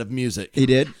 mediocre set of music. He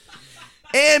did.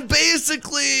 And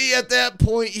basically, at that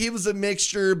point, he was a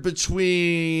mixture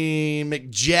between Mick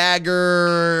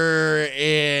Jagger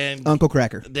and Uncle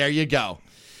Cracker. There you go.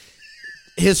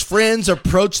 His friends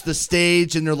approach the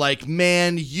stage and they're like,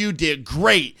 "Man, you did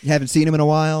great." You haven't seen him in a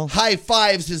while. High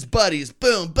fives his buddies.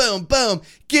 Boom, boom, boom.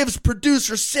 Gives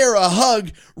producer Sarah a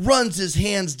hug, runs his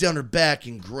hands down her back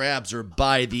and grabs her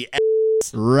by the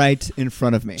ass. Right in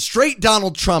front of me. Straight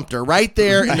Donald Trumped her right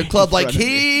there in the club like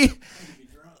he...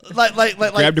 Like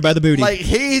grabbed her by the booty. Like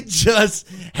he just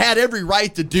had every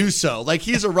right to do so. Like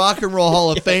he's a rock and roll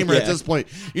Hall of Famer at this point.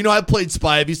 I played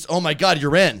Spivey's. Oh my God,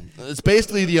 you're in. It's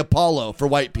basically the Apollo for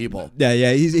white people.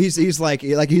 Yeah. He's like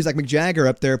Mick Jagger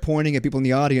up there pointing at people in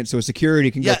the audience so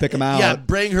security can go pick him out. Yeah,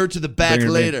 bring her to the back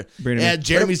later. And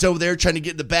Jeremy's over there trying to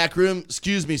get in the back room.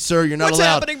 Excuse me, sir, you're not allowed. What's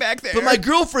happening back there? But my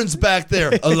girlfriend's back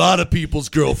there. A lot of people's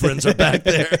girlfriends are back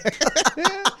there.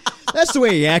 That's the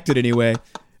way he acted anyway.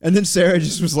 And then Sarah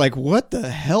just was like, "What the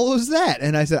hell was that?"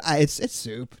 And I said, "It's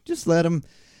Soup. Just let him.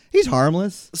 He's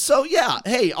harmless." So yeah,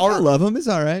 hey, I love him. It's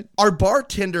all right. Our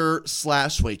bartender /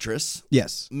 waitress,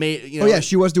 yes, made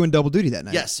she was doing double duty that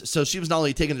night. Yes, so she was not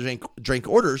only taking the drink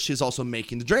orders, she was also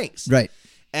making the drinks. Right.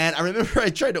 And I remember I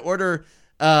tried to order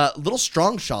a little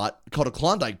strong shot called a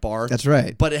Klondike bar. That's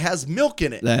right. But it has milk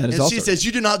in it. And she says,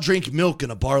 "You do not drink milk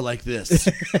in a bar like this."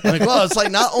 I'm like, well, it's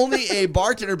like not only a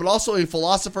bartender, but also a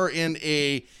philosopher and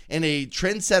a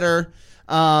trendsetter.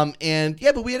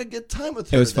 But we had a good time with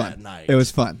her that night. It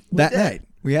was fun. That night.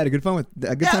 We had a good time with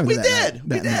that night.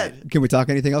 We did. Can we talk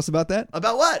anything else about that?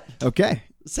 About what? Okay.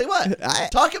 Say what?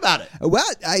 Talk about it. Well,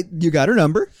 you got her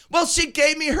number. Well, she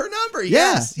gave me her number.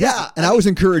 Yeah. And I was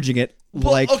encouraging it.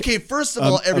 Well, okay, first of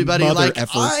all, everybody,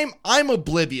 effort. I'm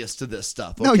oblivious to this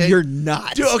stuff. Okay? No, you're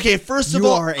not. Dude, okay, first of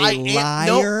all, you are a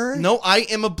liar. No, I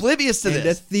am oblivious to and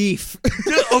this. A thief.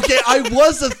 Dude, okay, I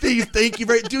was a thief. Thank you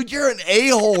very. Dude, you're an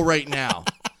a-hole right now.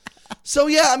 So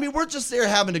yeah, I mean, we're just there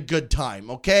having a good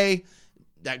time. Okay,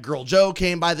 that girl Joe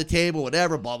came by the table,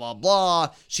 whatever, blah, blah, blah.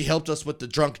 She helped us with the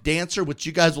drunk dancer, which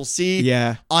you guys will see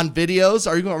on videos.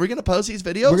 Are we going to post these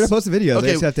videos? We're going to post the videos. Okay,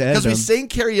 they just have to edit because we them. sing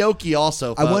karaoke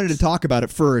also, folks. I wanted to talk about it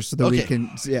first so that we can,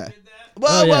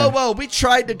 Whoa. We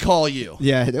tried to call you.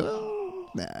 Yeah.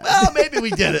 Nah. Well, maybe we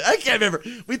did it. I can't remember.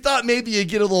 We thought maybe you'd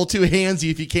get a little too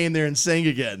handsy if you came there and sang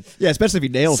again. Yeah, especially if you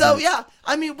nailed it. So, yeah,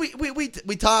 I mean,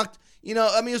 we talked. You know,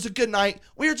 I mean, it was a good night.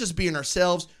 We were just being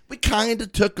ourselves. We kind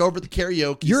of took over the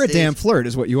karaoke You're stage. a damn flirt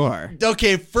is what you are.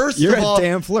 Okay, first You're of all. a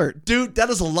damn flirt. Dude,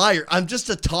 that is a liar. I'm just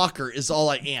a talker is all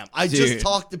I am. I Dude. just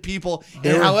talk to people.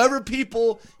 And however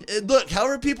people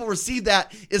receive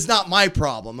that is not my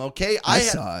problem, okay? I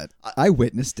saw it. I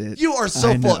witnessed it. You are so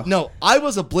I full. know. No, I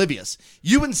was oblivious.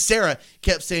 You and Sarah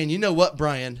kept saying, you know what,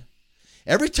 Brian?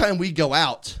 Every time we go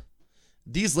out,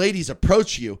 these ladies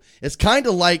approach you. It's kind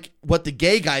of like what the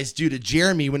gay guys do to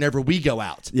Jeremy whenever we go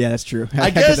out. Yeah, that's true. I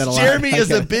get guess that a lot. Jeremy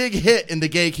is a big hit in the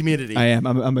gay community. I am.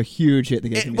 I'm a huge hit in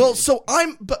the gay community. Well, so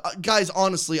guys,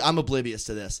 honestly, I'm oblivious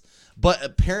to this. But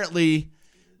apparently,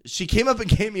 she came up and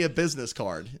gave me a business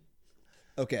card.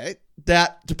 Okay.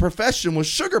 That the profession was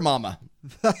sugar mama.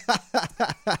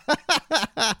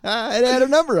 It had a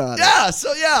number on it. Yeah,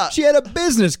 so yeah. She had a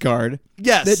business card.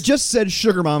 Yes. That just said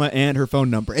Sugar Mama and her phone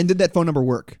number. And did that phone number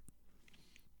work?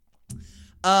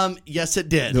 Yes, it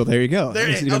did. Well, there you go. There,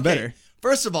 Makes it even better.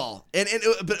 First of all, but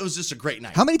it was just a great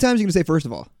night. How many times are you going to say first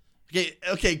of all?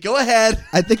 Okay, go ahead.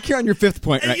 I think you're on your fifth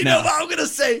point And right you now. know what I'm gonna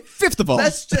say? Fifth of all.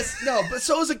 That's just but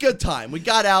so it was a good time. We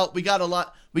got out. We got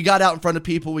out in front of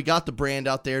people. We got the brand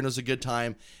out there, and it was a good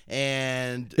time.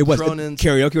 And It was. Cronin's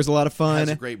Karaoke was a lot of fun. has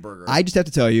a great burger. I just have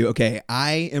to tell you, okay,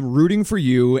 I am rooting for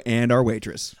you and our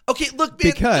waitress. Okay, look,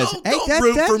 man, Because- don't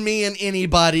root for me and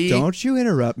anybody. Don't you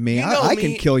interrupt me. You know I me,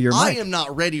 can kill your mic. I am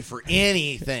not ready for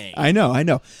anything. I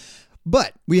know.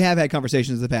 But we have had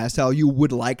conversations in the past how you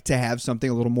would like to have something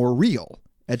a little more real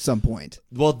at some point.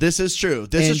 Well, this is true.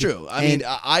 This is true. I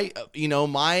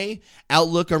mean, my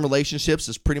outlook on relationships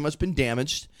has pretty much been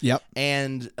damaged. Yep.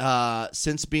 And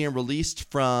since being released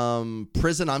from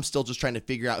prison, I'm still just trying to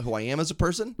figure out who I am as a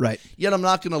person. Right. Yet I'm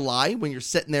not going to lie. When you're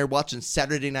sitting there watching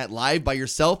Saturday Night Live by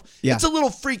yourself, Yeah. it's a little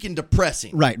freaking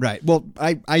depressing. Right. Well,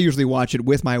 I usually watch it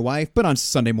with my wife, but on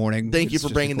Sunday morning. Thank you it's for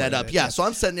just bringing that recorded up. it. Yeah, so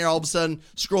I'm sitting there all of a sudden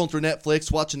scrolling through Netflix,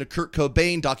 watching a Kurt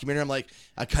Cobain documentary. I'm like,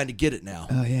 I kind of get it now.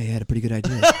 Oh yeah, you had a pretty good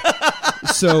idea.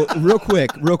 So real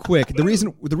quick, the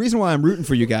reason why I'm rooting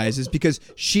for you guys is because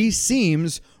she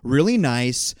seems really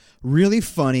nice, really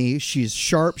funny. She's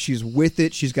sharp. She's with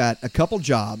it. She's got a couple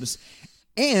jobs,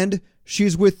 and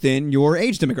she's within your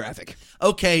age demographic.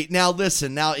 Okay, now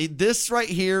listen. Now this right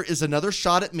here is another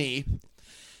shot at me.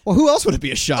 Well, who else would it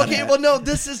be a shot Okay, at? well, no,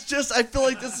 this is just, I feel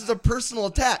like this is a personal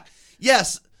attack.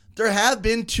 Yes, there have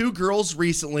been two girls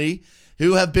recently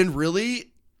who have been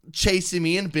really chasing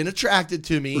me and been attracted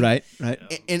to me. Right.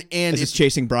 And Is this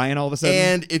chasing Brian all of a sudden?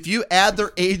 and if you add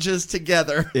their ages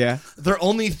together, Yeah. they're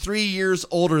only 3 years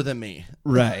older than me.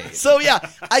 Right. So yeah,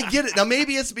 I get it. Now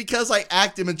maybe it's because I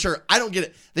act immature. I don't get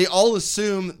it. They all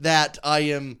assume that I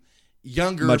am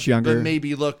younger, Much younger. but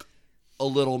maybe look a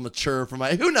little mature for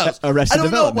my. Who knows? Arrested I don't know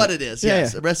Development. what it is. Yeah,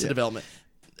 Yes, yeah. Arrested Yeah. Development.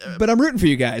 But I'm rooting for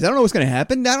you guys. I don't know what's going to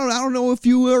happen. I don't know if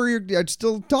you are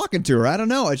still talking to her. I don't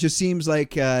know. It just seems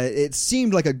like it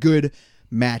seemed like a good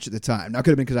match at the time. Now, it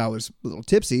could have been because I was a little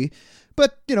tipsy.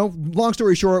 But, long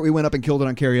story short, we went up and killed it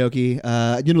on karaoke.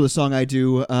 You know the song I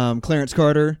do, Clarence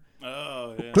Carter?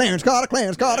 Oh, yeah. Clarence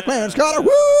Carter,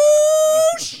 woo!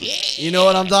 Shit. You know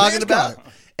what I'm talking Clarence about?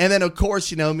 Carter. And then, of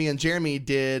course, me and Jeremy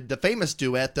did the famous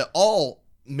duet that all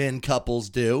men couples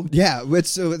do. Yeah,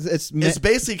 it's It's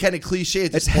basically kind of cliche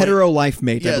at this it's point. hetero life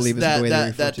mate, I Yes, believe is that, the way they that,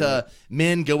 refer that to it.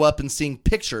 men go up and sing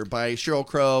Picture by Sheryl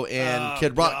Crow and Oh,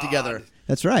 Kid Rock God. together.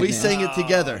 That's right, We man. sang it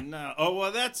together. No. Oh,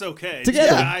 well, that's okay. Together.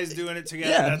 Two guys doing it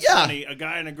together. Yeah. That's Yeah. funny. A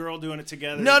guy and a girl doing it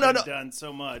together. No, has no, been no. done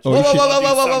so much. Oh, Whoa, whoa, shit. whoa, All whoa, these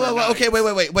whoa, whoa, summer whoa, whoa. Okay,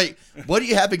 nights. wait. What do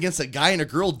you have against a guy and a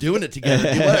girl doing it together?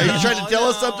 What, are you trying to tell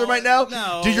us something right now?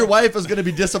 No. Dude, your wife is going to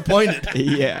be disappointed.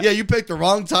 Yeah. Yeah, you picked the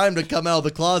wrong time to come out of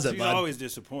the closet, She's bud. always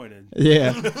disappointed.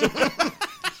 Yeah.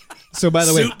 So, by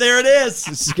the way, Soup, there it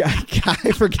is.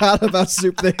 I forgot about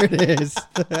soup. There it is.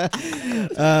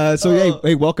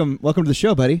 Hey, welcome to the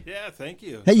show, buddy. Yeah, thank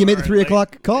you. Hey, you made the Sorry, 3 late.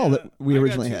 o'clock call that we I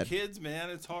originally got two had. kids, man,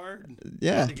 it's hard.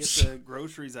 Yeah. To get the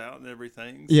groceries out and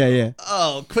everything. Yeah.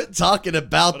 Oh, quit talking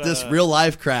about But, this real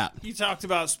life crap. You talked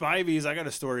about Spivey's. I got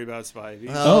a story about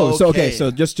Spivey's. Oh, so Okay.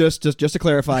 so just to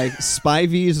clarify,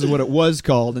 Spivey's is what it was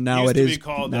called, and now Used it to be is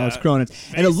called now it's that. Cronin's,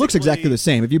 and it looks Basically, exactly the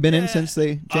same. Have you been in Yeah. since they I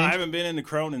changed? haven't been into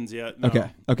Cronin's yet. No, Okay,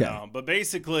 okay. No. But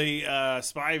basically,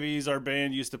 Spivey's, our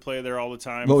band, used to play there all the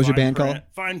time. What was your Fine band Print. called?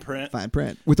 Fine Print. Fine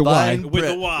print with the Fine Y. With the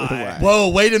Print. Y. With a Y. Whoa,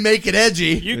 way to make it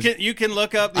edgy. You can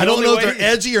look up. I don't know if they're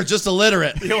edgy or just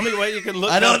illiterate. The only way you can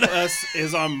look I don't up know. us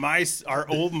is on our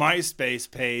old MySpace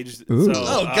page. Ooh. So,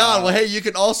 Oh God! Well, hey, you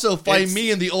can also find it's-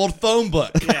 me in the old phone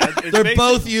book. yeah, it's They're basic-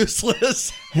 both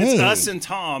useless. Hey, It's us and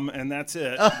Tom, and that's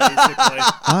it. Basically.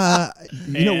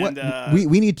 you know what? And,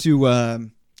 We need to. I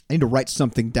need to write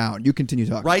something down. You continue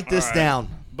talking. Write this All right. down.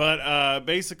 But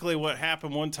basically, what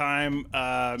happened one time,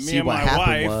 me See and what my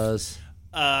happened wife was.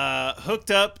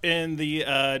 hooked up in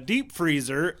the deep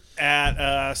freezer at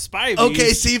Spivey's.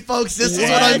 Okay, see, folks, this is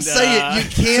what I'm And, saying. You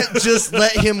can't just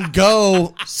let him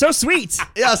go. So sweet.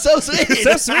 Yeah, so sweet.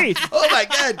 So sweet. Oh my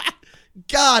God.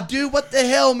 God, dude, what the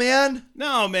hell, man?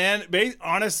 No, man.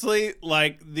 Honestly,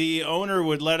 like the owner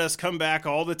would let us come back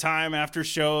all the time after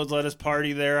shows, let us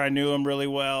party there. I knew him really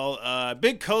well.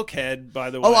 Big cokehead, by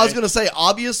the way. Oh, I was gonna say,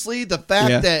 obviously, the fact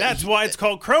Yeah. that That's why it's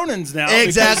called Cronin's now.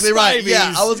 exactly because right.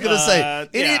 Yeah, Spivey's, I was gonna say yeah.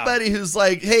 anybody who's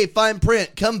like, "Hey, fine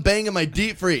print, come bang in my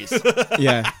deep freeze."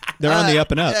 Yeah, they're on the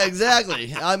up and up. Yeah,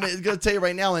 exactly. I'm gonna tell you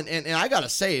right now, and I gotta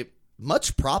say,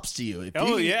 much props to you. If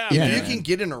Oh, you, yeah, if man. you can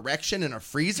get an erection in a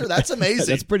freezer, that's amazing.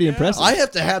 That's pretty impressive. I have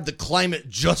to have the climate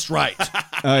just right.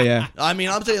 Oh yeah. I mean,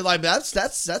 I'm telling you, like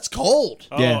that's cold.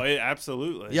 Oh, Yeah.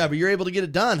 Absolutely. Yeah, but you're able to get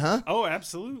it done, huh? Oh,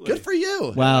 absolutely. Good for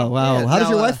you. Wow, wow. Yeah, How does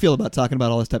now, your wife feel about talking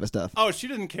about all this type of stuff? Oh, she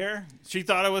didn't care. She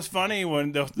thought it was funny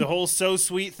when the whole so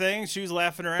sweet thing. She was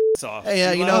laughing her ass off. Hey,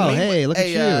 She you loved know, Oh, it. hey, look at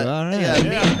you. All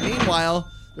right.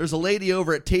 Meanwhile, there's a lady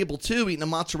over at table 2 eating a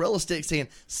mozzarella stick saying,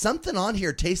 something on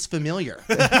here tastes familiar.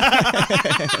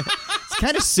 It's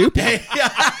kind of soupy.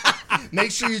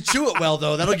 Make sure you chew it well,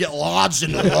 though. That'll get lodged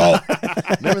in the throat.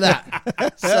 Remember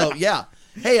that. So, yeah.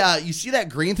 Hey, you see that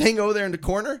green thing over there in the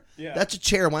corner? Yeah. That's a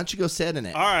chair. Why don't you go sit in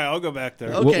it? All right, I'll go back there.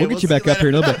 Okay. We'll we'll get you see back you up here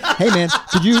in a later. little bit. Hey man,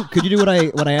 could you do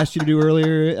what I asked you to do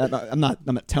earlier? I'm not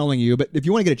telling you, but if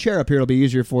you want to get a chair up here, it'll be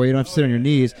easier for you. You don't have to sit on your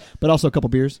knees, but also a couple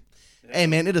beers. Hey,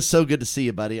 man, it is so good to see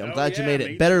you, buddy. I'm glad you yeah, made me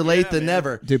it. Better too. late Yeah, than man.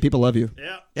 never. Dude, people love you.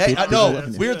 Yeah. Hey, People no, love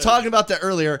you. we were talking about that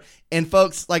earlier, and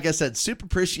folks, like I said, super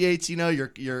appreciates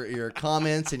your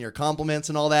comments and your compliments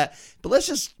and all that. But let's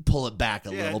just pull it back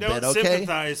a Yeah, little don't bit, okay?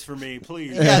 sympathize for me,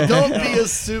 please. Yeah, don't be a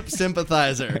soup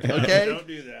sympathizer, okay? Don't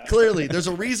do that. Clearly, there's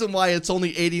a reason why it's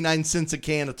only 89 cents a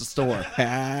can at the store.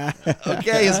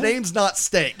 Okay, his name's not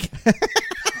Steak.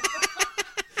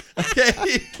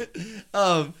 Okay.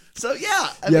 So yeah,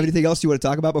 I You have anything else you want to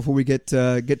talk about before we get to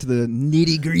the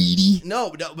nitty gritty?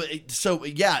 No, but so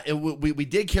yeah, we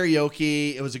did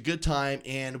karaoke. It was a good time,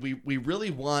 and we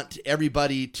really want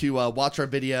everybody to watch our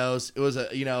videos. It was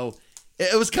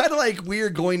it was kind of like we were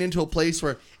going into a place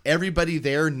where everybody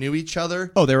there knew each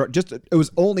other, Oh, it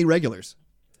was only regulars.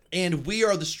 and we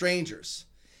are the strangers.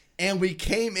 And we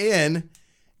came in,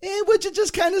 and would you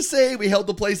just kind of say we held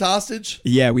the place hostage?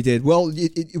 Yeah, we did. Well,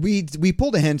 we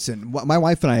pulled a Henson. My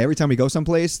wife and I, every time we go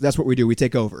someplace, that's what we do. We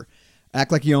take over.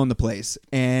 Act like you own the place.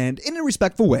 And in a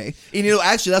respectful way. And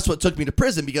actually, that's what took me to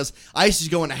prison, because I used to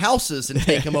go into houses and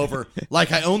take them over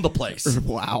like I owned the place.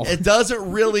 Wow. It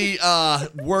doesn't really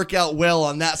work out well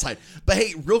on that side. But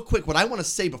hey, real quick, what I want to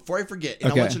say before I forget,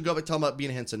 and Okay. I want you to go back talking about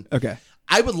being a Henson. Okay.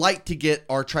 I would like to get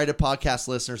our Try to Podcast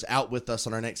listeners out with us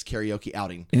on our next karaoke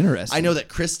outing. Interesting. I know that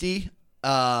Christy,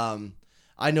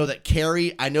 I know that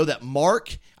Carrie, I know that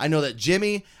Mark, I know that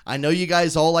Jimmy, I know you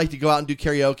guys all like to go out and do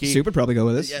karaoke. Soup would probably go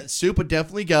with us. Yeah, Soup would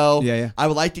definitely go. Yeah, yeah. I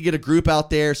would like to get a group out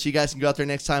there so you guys can go out there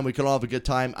next time. We can all have a good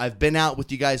time. I've been out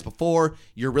with you guys before.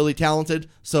 You're really talented.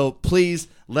 So please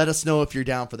let us know if you're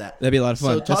down for that. That'd be a lot of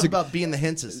fun. So talk about being the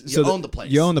Henses. You So own the place.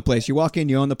 You own the place. You walk in,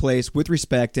 you own the place with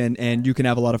respect, and you can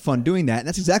have a lot of fun doing that. And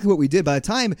that's exactly what we did. By the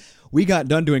time we got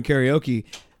done doing karaoke,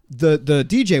 the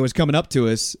DJ was coming up to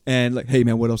us and like, hey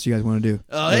man, what else you guys want to do?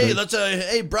 Hey, let's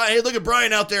hey Brian, hey, look at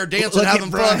Brian out there dancing, Look at having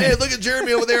fun. Brian. Hey, look at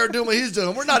Jeremy over there doing what he's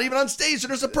doing. We're not even on stage, and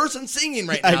there's a person singing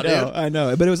right now, dude. I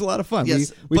know, but it was a lot of fun.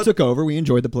 Yes, we but- took over. We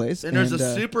enjoyed the place. And there's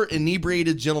a super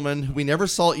inebriated gentleman who we never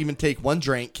saw even take one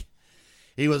drink.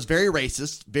 He was very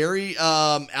racist, very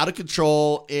out of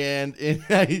control, and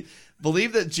I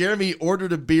believe that Jeremy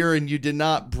ordered a beer and you did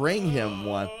not bring him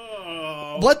one.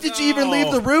 Oh, What did you even no.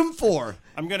 leave the room for?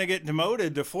 I'm gonna get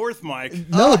demoted to fourth mic.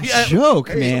 No yeah. joke,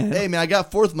 Hey, man. Hey, man, I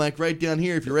got fourth mic right down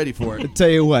here if you're ready for it. Tell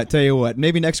you what.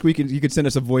 Maybe next week you could send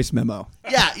us a voice memo.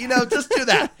 Yeah, just do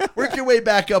that. Work your way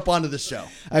back up onto the show.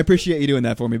 I appreciate you doing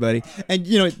that for me, buddy. And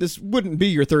this wouldn't be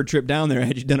your third trip down there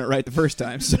had you done it right the first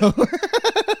time. So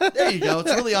There you go.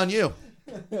 It's really on you.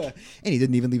 And he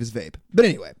didn't even leave his vape. But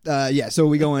anyway, yeah, so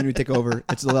we go in, we take over.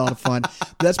 It's a lot of fun.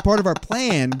 But that's part of our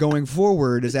plan going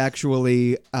forward is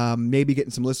actually maybe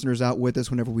getting some listeners out with us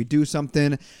whenever we do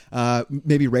something.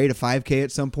 Maybe raid a 5K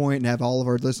at some point and have all of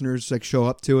our listeners like show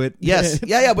up to it. Yes.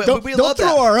 Yeah. But don't we love throw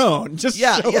that. our own. Just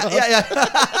Yeah. show up.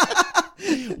 Yeah.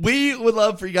 We would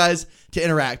love for you guys to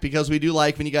interact because we do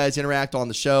like when you guys interact on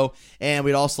the show, and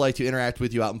we'd also like to interact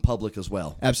with you out in public as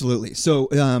well. Absolutely. So,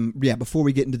 yeah, before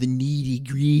we get into the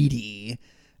nitty-gritty,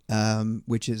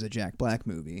 which is a Jack Black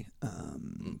movie,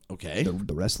 Okay.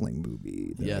 the wrestling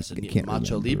movie. That Yes, I and can't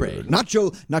Macho remember. Libre.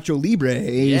 Nacho Libre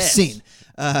Yes. scene.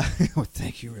 Oh,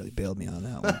 thank you. Really bailed me on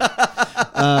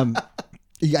that one.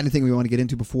 You got anything we want to get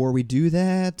into before we do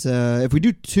that? If we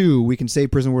do 2, we can say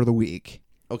Prison Word of the Week.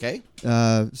 Okay.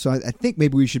 So I think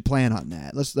maybe we should plan on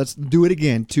that. Let's do it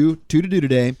again. Two to do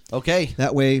today. Okay.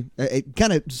 That way, it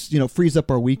kind of frees up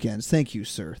our weekends. Thank you,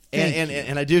 sir.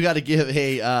 And I do got to give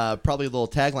probably a little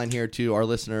tagline here to our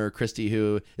listener Christy,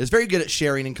 who is very good at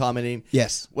sharing and commenting.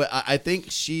 Yes. Well, I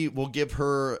think she will give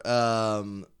her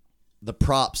the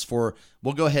props for.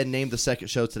 We'll go ahead and name the second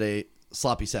show today,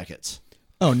 Sloppy Seconds.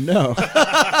 Oh no.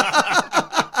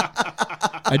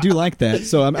 I do like that.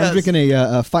 So I'm drinking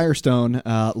a Firestone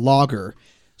lager,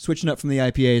 switching up from the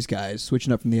IPAs, guys.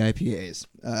 Switching up from the IPAs.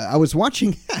 I was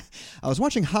watching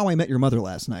How I Met Your Mother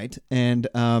last night, and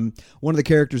one of the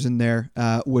characters in there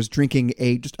was drinking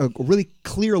just a really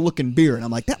clear looking beer, and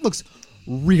I'm like, that looks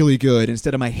really good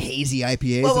instead of my hazy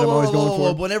IPAs that I'm always going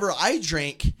for. Whenever I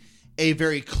drink a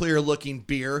very clear looking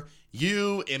beer,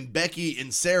 you and Becky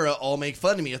and Sarah all make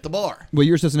fun of me at the bar. Well,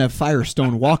 yours doesn't have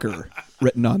Firestone Walker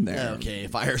written on there. Okay,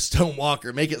 Firestone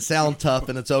Walker. Make it sound tough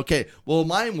and it's okay. Well,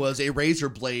 mine was a Razor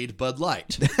Blade Bud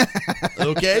Light.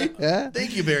 Okay? Yeah.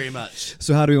 Thank you very much.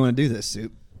 So how do we want to do this,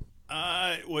 Soup?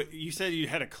 What you said you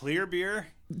had a clear beer?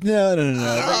 No.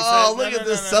 Oh, look at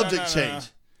this subject change.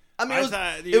 I mean, I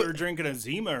thought you were drinking a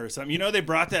Zima or something. You know, they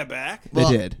brought that back. They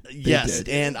did. Yes,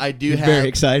 and I do have. Very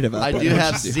excited about I that. do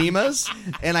have Zimas,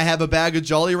 and I have a bag of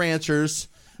Jolly Ranchers,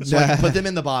 so I can put them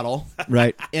in the bottle,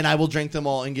 Right. and I will drink them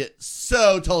all and get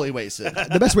so totally wasted.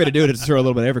 The best way to do it is to throw a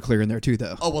little bit of Everclear in there too,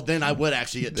 though. Oh well, then I would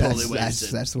actually get totally wasted.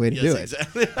 That's the way to do it.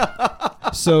 Exactly.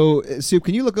 So, Soup,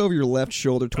 can you look over your left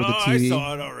shoulder toward the I TV?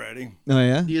 saw it already. Oh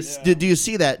yeah. Do you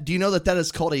see that? Do you know that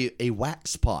is called a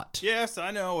wax pot? Yes,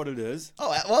 I know what it is.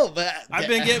 Oh well, I've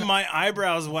been getting my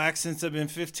eyebrows waxed since I've been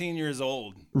 15 years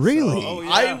old. Really? So, oh,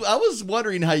 yeah. I was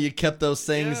wondering how you kept those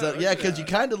things. Yeah, Because you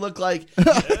kind of look like.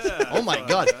 Yeah, Oh my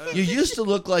God! You used to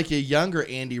look like a younger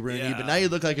Andy Rooney, Yeah. but now you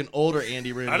look like an older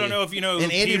Andy Rooney. I don't know if you know who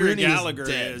And Andy Peter Rooney Gallagher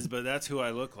dead. is, but that's who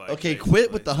I look like. Okay, basically.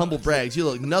 quit with the humble brags. You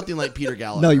look nothing like Peter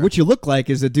Gallagher. No, what you look like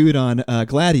is a dude on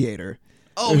Gladiator.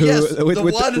 Oh yes, with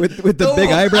the big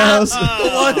one- eyebrows.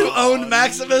 the one who owned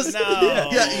Maximus. No.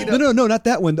 Yeah, you know. No, not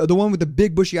that one. The one with the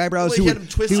big bushy eyebrows. He had him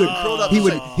twisted and curled up.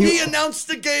 He announced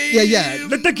the game. Yeah.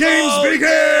 Let the games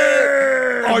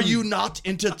begin. Are you not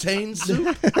entertained,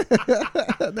 Soup?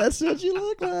 That's what you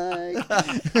look like.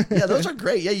 Yeah, those are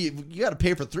great. Yeah, you got to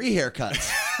pay for 3 haircuts.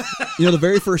 The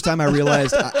very first time I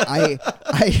realized I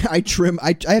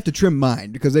have to trim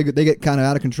mine because they get kind of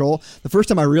out of control. The first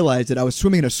time I realized it, I was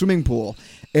swimming in a swimming pool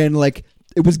and like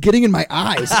it was getting in my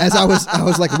eyes as I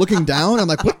was like looking down. I'm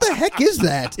like, what the heck is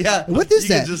that? Yeah, what is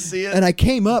you that? could just see it. And I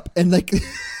came up and like.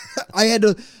 I had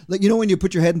to, like, when you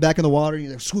put your head back in the water and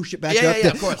you like, swoosh it back up. Yeah,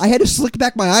 of course. I had to slick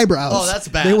back my eyebrows. Oh, that's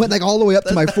bad. They went like all the way up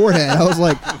to my forehead. I was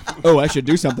like, oh, I should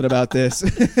do something about this.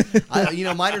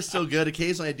 Mine are still good.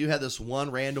 Occasionally, I do have this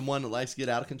one random one that likes to get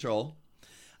out of control.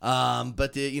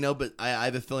 But I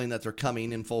have a feeling that they're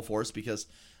coming in full force because,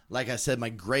 like I said, my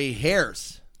gray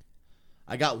hairs.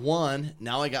 I got 1,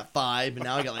 now I got 5, and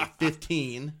now I got like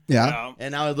 15. Yeah.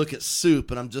 And now I look at Soup,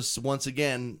 and I'm just once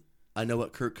again. I know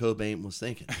what Kurt Cobain was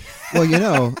thinking. Well,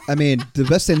 the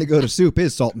best thing to go to Soup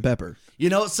is salt and pepper.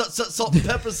 Salt and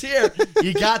pepper's here.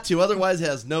 You got to, otherwise it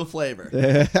has no flavor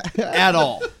at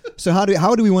all. So how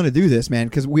do we want to do this, man?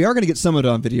 Because we are going to get some of it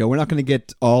on video. We're not going to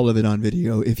get all of it on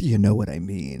video, if you know what I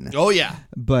mean. Oh yeah,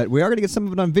 but we are going to get some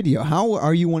of it on video. How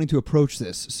are you wanting to approach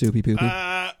this, Soupy Poopy?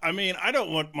 I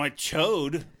don't want my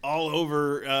chode all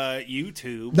over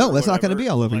YouTube. No, that's not going to be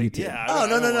all over YouTube. Yeah, Oh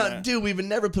no, dude! We would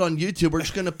never put on YouTube. We're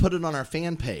just going to put it on our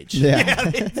fan page. Yeah.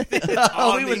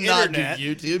 We would not do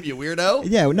YouTube, you weirdo.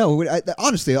 Yeah, no.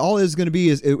 Honestly, all it's going to be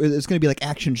is it's going to be like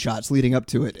action shots leading up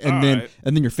to it, and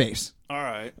then your face. All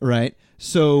right. Right.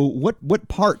 So what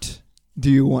part do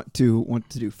you want to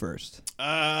do first?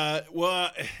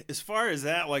 Well, as far as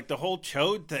that, like the whole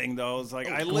chode thing, though, is like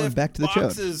I lift back to the chode.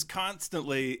 boxes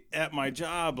constantly at my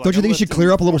job. Like, Don't you think you should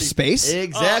clear up a little 40 space?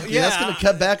 Exactly. yeah. That's going to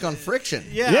cut back on friction.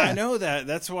 Yeah, Yeah. I know that.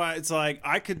 That's why it's like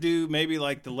I could do maybe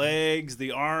like the legs,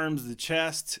 the arms, the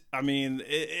chest. I mean,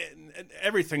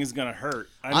 everything is going to hurt.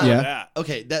 I know Yeah. that.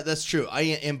 Okay, that's true.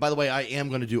 And by the way, I am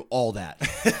going to do all that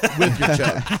with your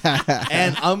chode.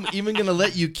 And I'm even going to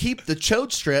let you keep the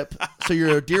chode strip so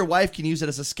your dear wife can use it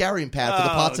as a scouring pad for the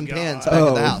pots and God. pans back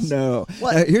at the house. No.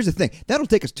 What? Here's the thing. That'll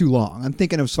take us too long. I'm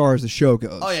thinking as far as the show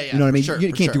goes. Oh, yeah, yeah, You know what I mean? for sure, you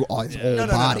for can't sure. do all his Yeah. whole No,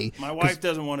 no, no, body. My wife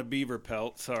doesn't want a beaver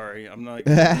pelt. Sorry, I'm not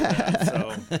gonna do that.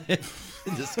 So,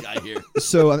 This guy here.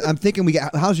 So I'm thinking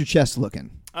how's your chest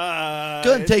looking? Go ahead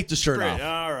and take the shirt great. off.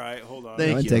 All right, hold on. Go ahead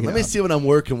Thank and you. take it Let me off. see what I'm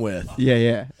working with.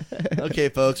 Yeah. Okay,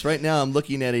 folks. Right now, I'm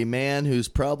looking at a man who's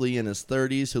probably in his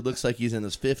 30s, who looks like he's in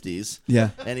his 50s. Yeah.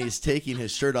 And he's taking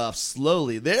his shirt off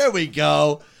slowly. There we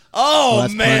go. Oh,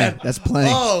 that's man. plenty. That's plenty.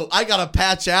 Oh, I got a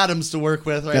Patch Adams to work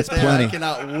with right That's there. plenty. I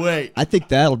cannot wait. I think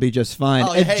that'll be just fine.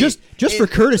 Oh, And hey, just for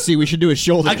it- courtesy, we should do his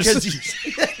shoulders.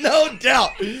 No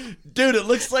doubt. Dude, it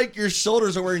looks like your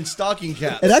shoulders are wearing stocking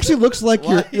caps. It actually looks like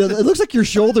What? your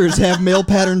shoulders have male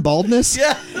pattern baldness.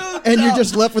 Yeah, no And you're doubt.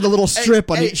 just left with a little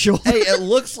strip on Hey, each shoulder. Hey, it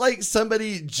looks like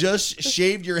somebody just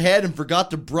shaved your head and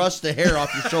forgot to brush the hair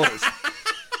off your shoulders.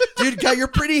 Dude, guy, you're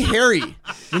pretty hairy.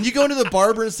 When you go into the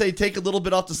barber and say take a little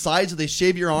bit off the sides, or they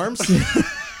shave your arms,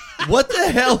 what the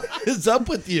hell is up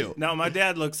with you? No, my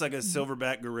dad looks like a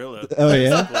silverback gorilla. Oh,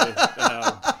 yeah?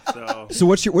 So So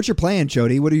what's your plan,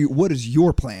 Jody? What is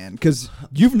your plan? Because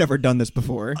you've never done this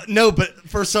before, No, but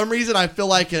for some reason I feel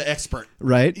like an expert.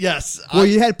 right? Yes. Well,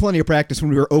 you had plenty of practice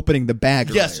when we were opening the bag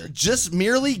Yes, earlier. just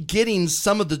merely getting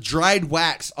some of the dried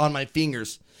wax on my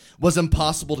fingers was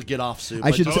impossible to get off, Sue.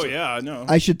 I should- oh yeah, I know.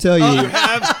 I should tell you.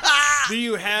 Do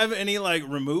you have any like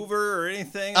remover or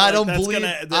anything? I like, don't that's believe-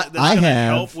 that's I gonna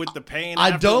have- help with the pain.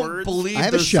 I don't afterwards? believe I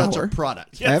have a there's such a shower.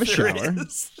 product. I have a Yes, there shower.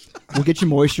 is. We'll get you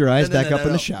moisturized back up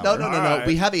in the shower. No. All right.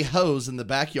 We have a hose in the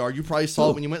backyard. You probably saw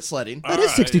it when you went sledding. That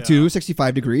is Alright, 62,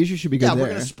 65 degrees. You should be good Yeah, we're there.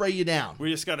 going to spray you down.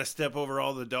 We just got to step over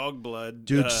all the dog blood.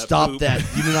 Dude, stop poop. that.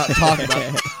 You do not talk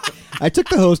about it. I took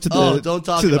the hose to the Oh, don't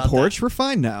talk to the about porch. We're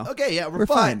fine now. Okay, yeah, We're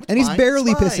fine. fine. And he's Fine.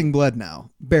 barely Fine. pissing blood now.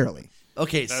 Barely.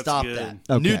 Okay, That's stop good. that.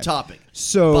 Okay. New topic.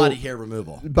 So Body hair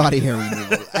removal. body hair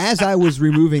removal. As I was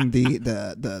removing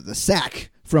the sack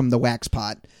from the wax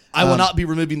pot, I will not be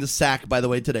removing the sack, by the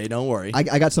way, today. Don't worry.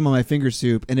 I got some on my finger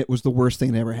soup, and it was the worst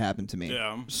thing that ever happened to me.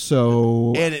 Yeah.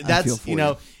 So and I feel that's, for you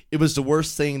know, it was the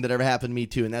worst thing that ever happened to me,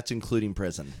 too, and that's including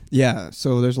prison. yeah.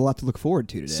 So there's a lot to look forward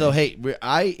to today. So, hey,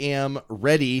 I am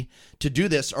ready to do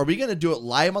this. Are we going to do it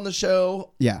live on the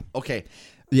show? yeah, Okay.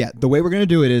 yeah. The way we're gonna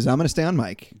do it is I'm gonna stay on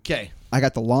mic. Okay. I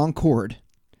got the long cord,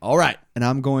 All right. and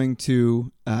I'm going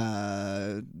to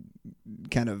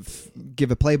kind of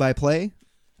give a play-by-play.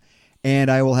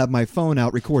 And I will have my phone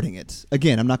out recording it.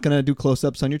 Again, I'm not going to do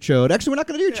close-ups on your chode. Actually, we're not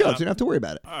going to do your chode, so you don't have to worry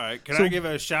about it. All right. Can So- I give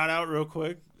a shout out real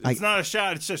quick? It's not a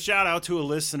shout. It's a shout out to a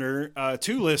listener.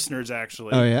 Two listeners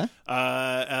actually. Oh, yeah?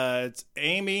 It's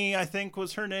Amy, I think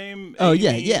was her name. Oh, Amy.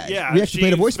 yeah, yeah. Yeah. We actually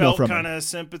played a voicemail felt from her. kind of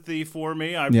sympathy for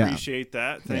me. I Yeah. appreciate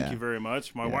that. Thank Yeah. you very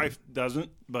much. My Yeah. wife doesn't,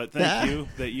 but thank you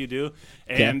that you do.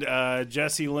 And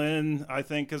Jessie Lynn, I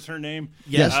think is her name.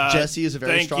 Yes, Jessie is a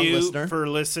very thank strong you listener. for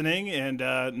listening, and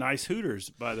nice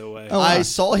Hooters, by the way. Oh, I wow.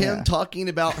 saw him Yeah. talking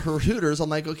about her Hooters. I'm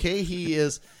like, okay,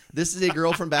 this is a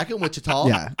girl from back in Wichita.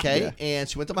 Yeah, Okay. yeah. And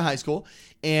she went to my high school.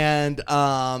 And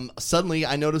suddenly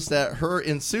I noticed that her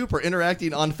and Soup are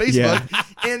interacting on Facebook.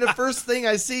 And the first thing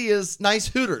I see is nice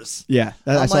Hooters. Yeah,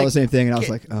 I I'm saw like, the same thing, and I was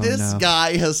 "Okay, like, oh, this no.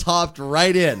 guy has hopped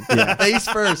right in. Face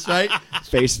first, right?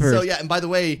 Face first. So, yeah, and by the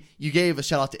way, you gave a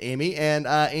shout out to Amy, and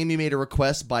Amy made a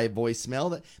request by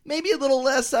voicemail that maybe a little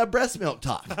less breast milk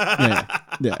talk.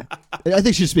 yeah. I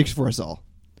think she speaks for us all.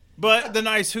 But the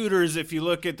nice Hooters, if you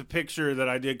look at the picture that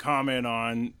I did comment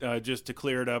on, just to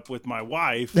clear it up with my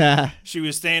wife, Ah. she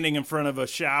was standing in front of a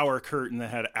shower curtain that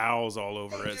had owls all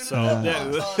over it. So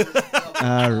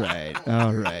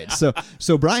All right.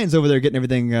 So Brian's over there getting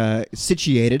everything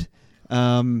situated.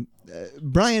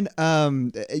 Brian,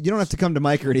 you don't have to come to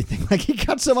Mike or anything. Like, he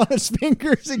got some on his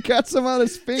fingers.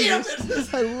 Damn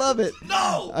it. I love it.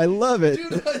 No! I love it.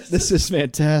 Dude, This is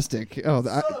fantastic. Oh,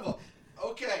 Son of a-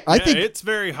 Okay. I yeah, think it's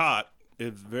very hot.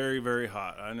 It's very, very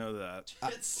hot. I know that.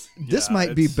 this yeah,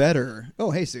 might be it's- better.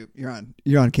 Oh, hey, Sue, you're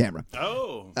on camera.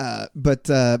 Oh. But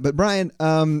Brian,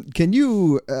 can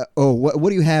you? What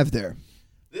do you have there?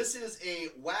 This is a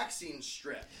waxing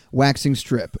strip. Waxing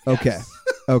strip. Okay.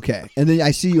 Okay. And then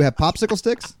I see you have popsicle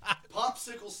sticks.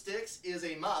 Popsicle sticks is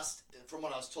a must, from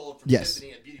what I was told from Yes.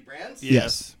 Tiffany at Beauty Brands.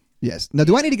 Yes. Yes. Now,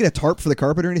 do I need to get a tarp for the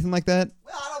carpet or anything like that?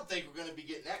 Well, I don't think we're going to be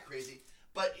getting that crazy.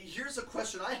 But here's a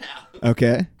question I have.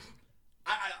 Okay.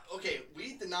 Okay,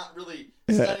 we did not really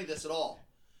study this at all.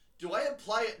 Do I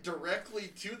apply it directly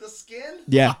to the skin?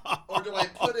 Yeah. Or do I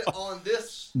put it on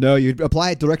this? No, you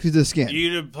apply it directly to the skin.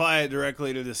 You'd apply it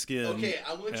directly to the skin. Okay,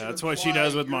 I want you to that's what she apply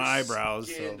does with your my eyebrows.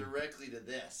 skin So. directly to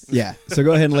this. Yeah. So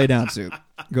go ahead and lay down, Soup.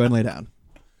 Go ahead and lay down.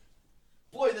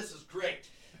 Boy, this is great.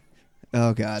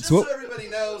 Oh, God. Just So, so everybody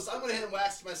knows, I went ahead and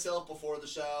waxed myself before the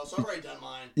show, so I've already done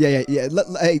mine. yeah.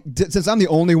 Hey, since I'm the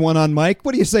only one on mic,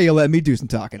 what do you say you let me do some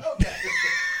talking? Okay.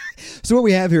 So what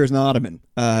we have here is an ottoman.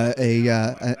 On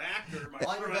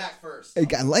your back first.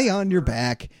 Lay on your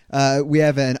back. We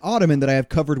have an ottoman that I have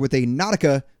covered with a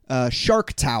Nautica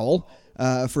shark towel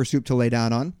for Soup to lay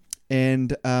down on.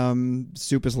 And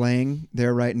Soup is laying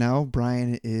there right now.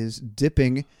 Brian is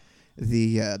dipping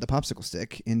the popsicle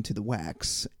stick into the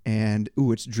wax. And,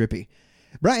 ooh, it's drippy.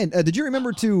 Brian, did you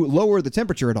remember to lower the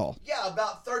temperature at all? Yeah,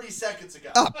 about 30 seconds ago.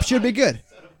 Up. Should be good.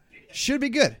 Should be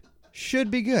good.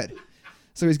 Should be good.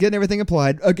 So he's getting everything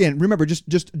applied. Again, remember,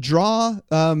 just draw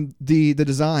the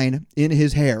design in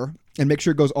his hair and make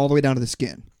sure it goes all the way down to the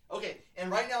skin. Okay,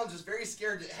 and right now I'm just very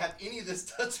scared to have any of this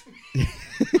touch me.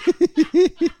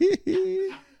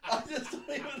 I just don't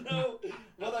even know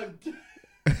what I'm doing.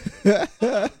 Oh,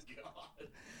 God.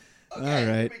 Okay, All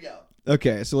right. here we go.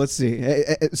 Okay, so let's see.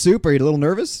 Soup, are you a little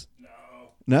nervous? No.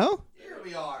 No? Here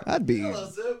we are. I'd be. Hello,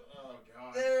 Soup. Oh,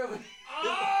 God. There we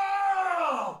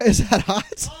Oh! Is that hot?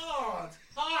 Oh, it's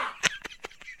hot.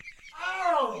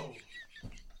 Oh!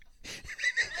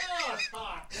 Oh, it's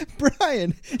hot.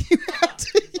 Brian, you have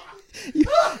to.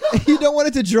 You don't want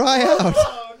it to dry out.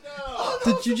 Oh,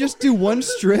 no. Did you just do one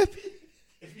strip?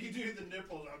 If you do the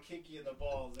nipples, I'll kick you in the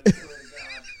balls. I swear to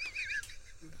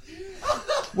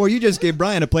God. Well, you just gave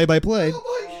Brian a play-by-play Oh,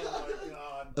 my Oh, God. my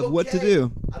God. of what to Okay.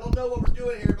 do. I don't know what we're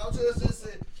doing here, but I'm just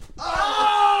say,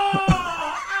 Oh!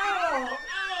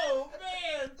 Oh,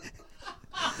 man.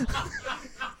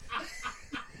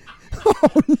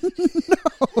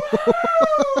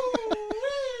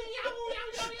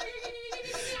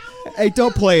 Hey,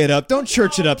 don't play it up. Don't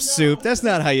church it up, Soup. That's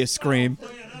not how you scream.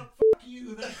 Fuck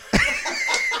you.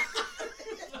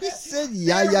 He said,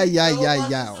 yeah.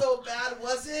 Wasn't so bad,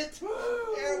 was it?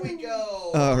 There we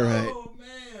go. All right. Oh,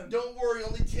 man. Don't worry,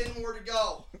 only 10 more to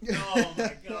go. Oh,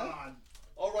 my God.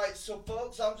 All right, so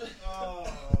folks, I'm just. Oh.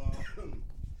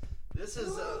 This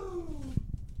is.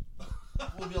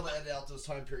 We'll be able to edit out those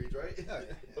time periods, right?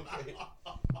 Okay.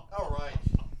 All right.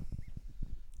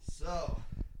 So.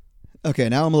 Okay,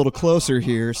 now I'm a little closer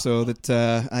here so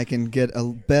that I can get a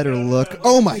better look.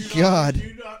 Oh, my God.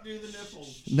 Do not do the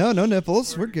nipples. No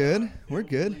nipples. We're good. We're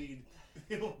good.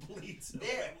 It'll bleed so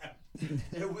There. bad.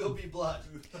 There will be blood.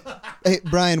 Hey,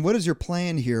 Brian, what is your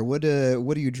plan here? What are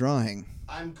you drawing?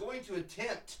 I'm going to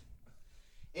attempt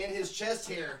in his chest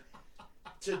hair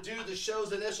to do the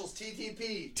show's initials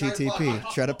TTP.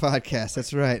 TTP. Try to podcast.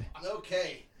 That's right.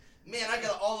 Okay. Man, I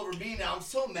got it all over me now. I'm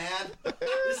so mad.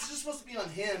 This is just supposed to be on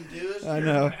him, dude. I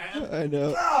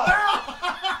know.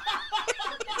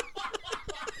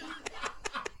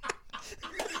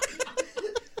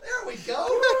 There we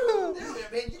go. There we,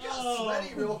 man, you got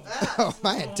sweaty real fast. Oh,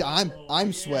 man,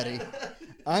 I'm sweaty.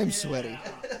 I'm sweaty.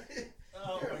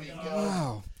 There we go.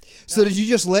 Wow. So did you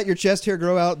just let your chest hair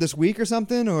grow out this week or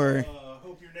something, or?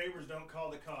 Hope your neighbors don't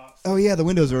call the cops. Oh yeah, the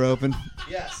windows are open.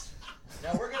 Yes.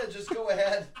 Now we're going to just go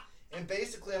ahead and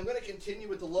basically I'm going to continue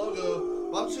with the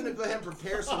logo. I'm just going to go ahead and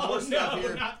prepare some more stuff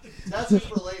here. That's just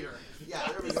for later. Yeah,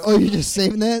 there we go. Oh, you're just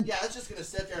saving that? Yeah, it's just going to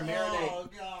sit there and marinate. Oh,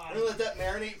 God. We're going to let that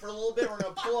marinate for a little bit. We're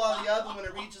going to pull out of the oven when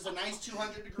it reaches a nice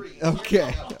 200 degrees.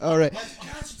 Okay. Here we go. All right. My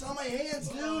gosh, it's on my hands,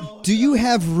 dude. Do you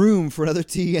have room for another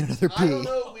T and another I don't P?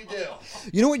 know what we do.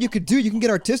 You know what you could do? You can get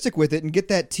artistic with it and get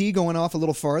that T going off a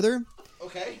little farther,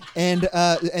 Okay. and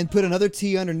put another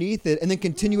T underneath it, and then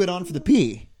continue it on for the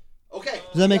P. Okay.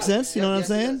 Does that make sense? You know what I'm Yes,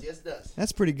 saying? It does. Yes, it does.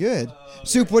 That's pretty good.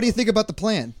 Soup, what do you think about the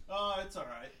plan? Oh, it's all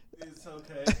right. It's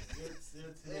okay.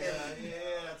 Yeah,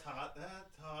 it's hot.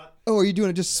 That's hot. Oh, are you doing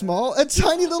it just small? A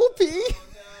tiny little P? No.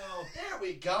 There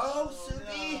we go,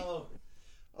 Soupy. No.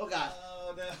 Oh, God.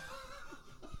 Oh, no.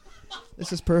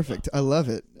 This is perfect. I love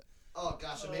it. Oh,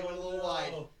 gosh. I made one a little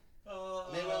wide. Oh,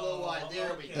 I made one a little wide.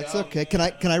 There we go. That's okay. Can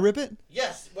I rip it?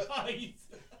 Yes. But,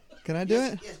 Can I do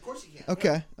it? yes, of course you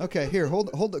can. Okay. Here, hold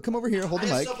it. Come over here. Hold I the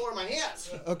have mic. stuff all over my hands.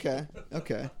 Okay.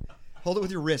 Hold it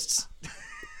with your wrists.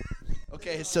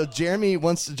 Okay, so Jeremy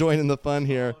wants to join in the fun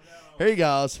here. Here he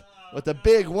goes with the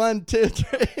big 1, 2,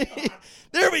 3.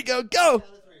 There we go. Go.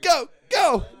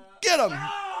 Get him.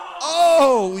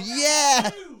 Oh, yeah.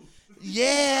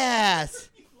 Yes.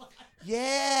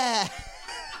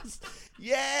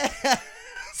 Yes.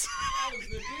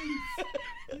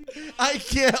 I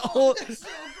can't hold.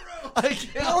 I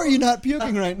can't. How are you not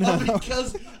puking right now?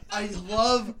 Because I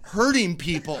love hurting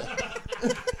people.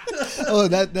 Oh,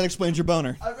 that explains your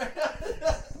boner.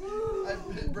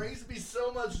 It brings me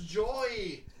so much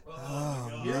joy.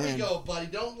 Oh, Here man. we go, buddy.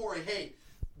 Don't worry. Hey,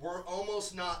 we're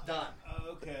almost not done.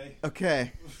 Okay.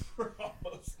 Okay. We're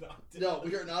almost not done. No,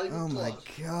 we are not even Oh close. my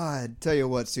God. Tell you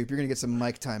what, Soup, you're gonna get some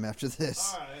mic time after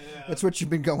this. All right, yeah. That's what you've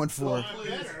been going for. I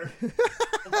better.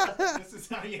 This is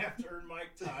how you have to earn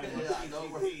mic time. on Yeah, no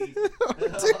TTV.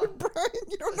 Dude, Brian,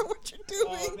 you don't know what you're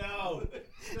Oh, doing. no.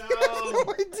 I have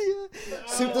no idea.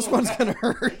 Soup, this one's gonna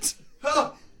hurt.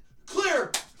 Huh.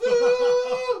 Clear.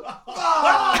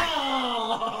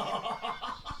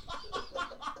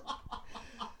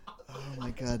 Oh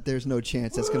my God, there's no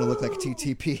chance that's gonna look like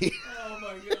TTP. Oh,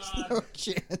 my God. No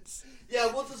chance.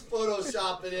 Yeah, we'll just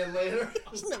Photoshop it in later.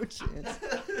 There's no chance.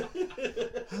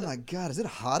 Oh my God, is it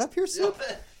hot up here, Soup?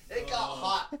 It got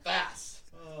hot fast.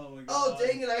 Oh, my God. Oh,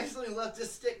 dang it, I accidentally left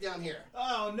this stick down here.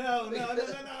 Oh, no.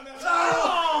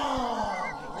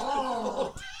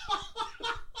 Oh!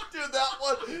 Dude,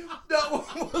 that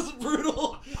one was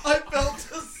brutal. I felt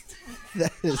just...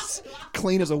 That is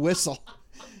clean as a whistle.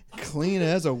 Clean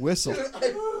as a whistle.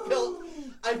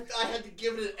 I had to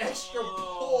give it an extra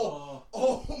pull.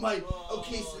 Oh my.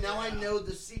 Okay, so now I know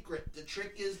the secret. The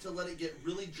trick is to let it get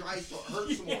really dry so it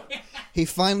hurts more. He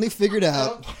finally figured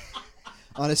out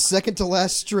on his second to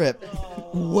last strip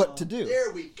what to do.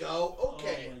 There we go.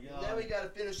 Okay. Oh my God. Now we gotta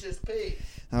finish this pig.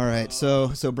 All right,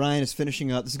 so Brian is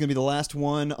finishing up. This is gonna be the last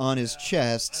one on his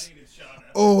chest. I need a shot at it.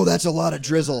 Oh, that's a lot of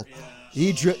drizzle.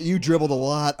 You dribbled a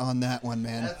lot on that one,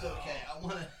 man. That's okay. I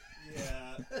wanna.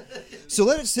 Yeah. So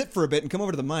let it sit for a bit and come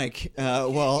over to the mic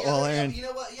while Aaron. You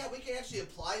know what? Yeah, we can actually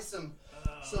apply some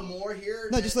more here.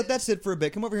 No, just let that sit for a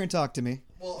bit. Come over here and talk to me.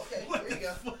 Well, okay. Here you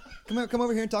go. Come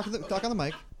over here and talk on the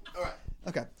mic. All right.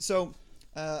 Okay, so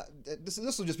this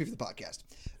will just be for the podcast.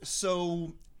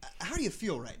 So, how do you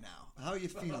feel right now? How are you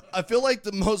feeling? I feel like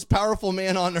the most powerful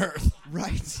man on earth.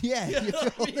 Right? Yeah. You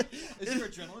feel is your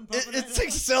adrenaline pumping? It's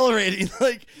accelerating.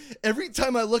 Like every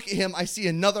time I look at him, I see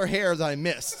another hair that I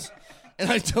missed, and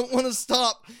I don't want to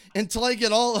stop until I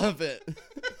get all of it.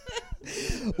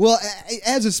 Well,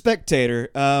 as a spectator,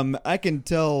 I can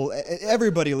tell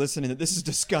everybody listening that this is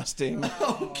disgusting,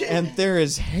 and there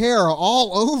is hair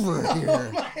all over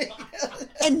here,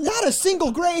 and not a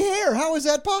single gray hair. How is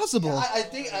that possible? I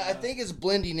think it's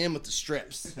blending in with the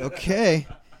strips. Okay,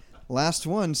 last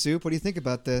one, Soup. What do you think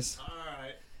about this? All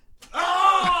right.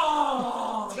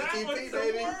 Oh! That TTP, was the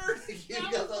baby. worst. You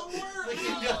That got was the- the worst. look,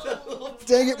 you got the little-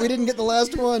 Dang it, we didn't get the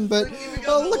last one, but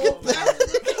oh, look at that.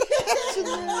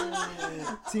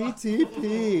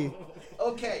 TTP.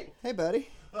 Okay. Hey, buddy.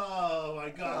 Oh, my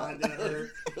God. That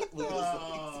hurt.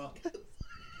 Oh.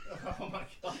 Oh, my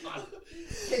God.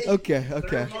 Okay.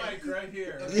 Third mic right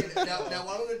here. Okay, now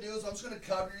what I'm going to do is I'm just going to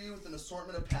cover you with an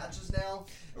assortment of patches now,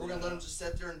 and we're going to let them just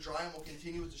sit there and dry, and we'll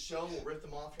continue with the show, and we'll rip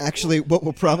them off. Actually, what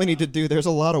we'll probably need to do, there's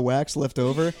a lot of wax left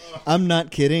over. I'm not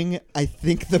kidding. I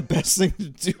think the best thing to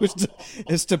do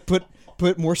is to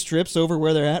put more strips over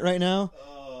where they're at right now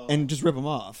and just rip them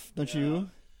off. Don't you?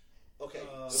 Okay.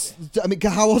 I mean,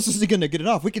 how else is he going to get it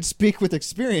off? We can speak with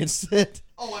experience that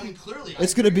Oh, I mean, clearly.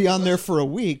 it's going to be on there for a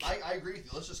week. I agree with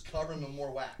you. Let's just cover them in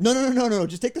more wax. No.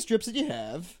 Just take the strips that you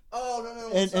have Oh,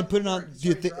 no. and put it on. Do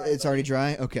you think it's already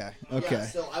dry? Okay. Yeah,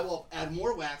 so I will add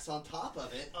more wax on top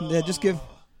of it. Yeah, just give.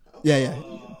 Yeah.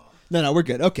 No, we're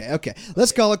good. Okay.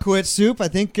 Let's call it quits, Soup. I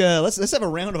think let's have a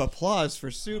round of applause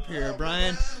for Soup here,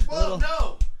 Brian. Well,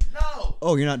 no.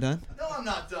 Oh, you're not done? No, I'm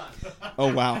not done.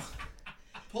 Oh, wow.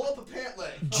 Pull up a pant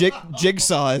leg.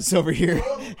 Jigsaw is over here.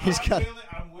 He's got.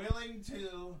 I'm willing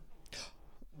to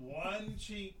one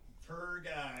cheek per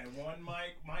guy. One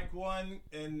mic 1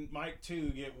 and mic 2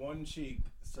 get one cheek.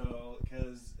 So,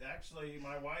 because actually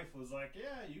my wife was like, yeah,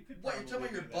 you could. What, you're talking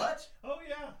about probably your do that." butt? Oh,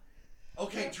 yeah.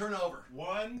 Okay, turn over.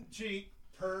 One cheek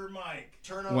per mic.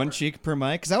 Turn over. One cheek per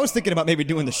mic, because I was thinking about maybe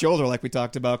doing the shoulder like we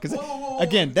talked about. Because Whoa,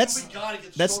 again, we that's gotta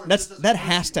get the that's shoulder. that's This doesn't that work.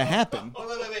 has to happen.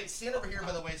 Wait. Stand over here,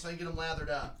 by the way, so I can get them lathered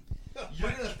up. You're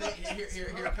gonna think.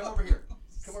 Here. Come over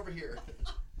here.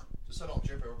 Just so I don't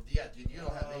trip over. Yeah, dude, you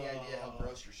don't have any idea how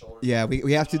gross your shoulders. Yeah,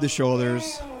 we have to do the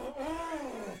shoulders.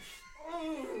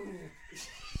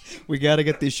 We got to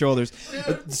get these shoulders.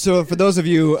 So for those of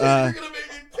you, You're gonna make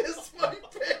me piss my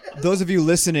pants. those of you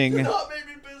listening. Do not make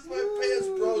me piss my pants,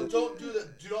 bro. Don't do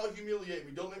that. Do not humiliate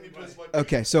me. Don't make me piss my pants.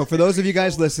 Okay, so for those of you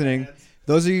guys listening,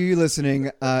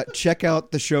 check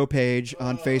out the show page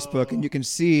on Facebook, and you can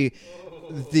see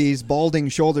these balding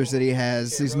shoulders that he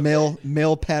has, these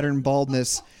male pattern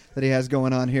baldness that he has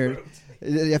going on here.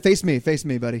 Yeah, face me,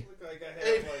 buddy. Look like I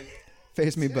have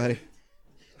Face me, buddy.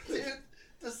 Dude,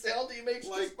 the sound he makes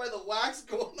just by the wax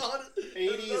going on.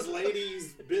 80s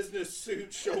ladies business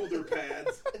suit shoulder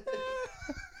pads.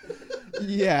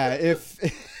 Yeah, if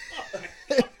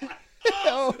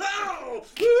Oh,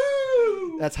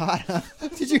 woo! that's hot. Huh?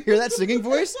 Did you hear that singing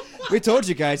voice? We told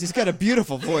you guys, he's got a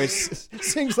beautiful voice.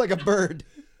 Sings like a bird.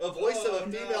 A voice of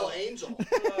a female angel.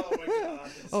 Oh my god.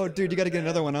 Oh, dude, you got to get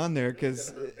another one on there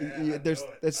because there's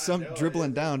some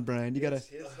dribbling down, Brian. You gotta,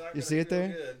 you see it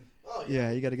there? Oh,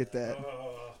 Yeah, you got to get that.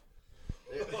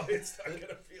 It's not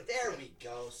gonna feel. There we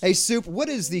go. Hey, Soup, what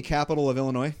is the capital of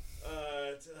Illinois?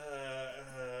 It's,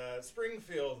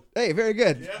 Springfield. Hey, very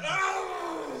good. Yeah.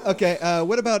 Oh! Okay,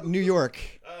 what about New York?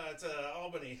 It's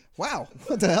Albany. Wow,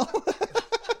 what the hell?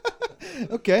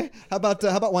 Okay, how about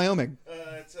Wyoming?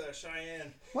 It's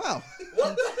Cheyenne. Wow,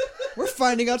 we're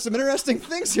finding out some interesting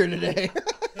things here today.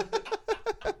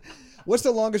 What's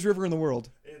the longest river in the world?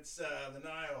 It's the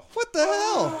Nile. What the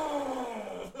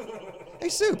hell? Hey,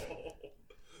 Soup,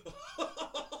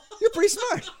 you're pretty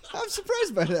smart. I'm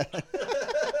surprised by that.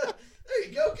 There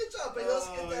you go. Good job, buddy. Let's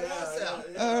get that ass out.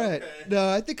 All right. Okay. No,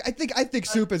 I think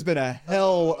Soup has been a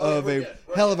hell of a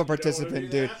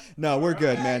participant, dude. No, we're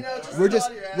good, man. We're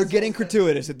getting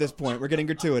gratuitous at this point. We're getting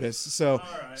gratuitous. So,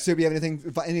 right. Soup, you have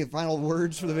any final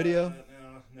words for the video?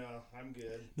 No, I'm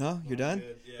good. No, you're done.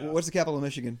 good, yeah. What's the capital of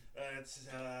Michigan? It's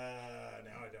now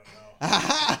I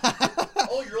don't know.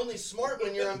 Oh, you're only smart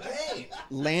when you're in pain.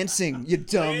 Lansing, you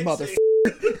dumb motherfucker.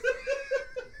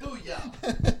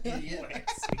 Booyah. Idiot.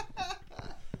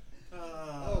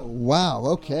 Wow.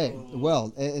 Okay.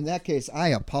 Well, in that case, I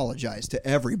apologize to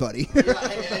everybody. Yeah,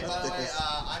 hey, by the way,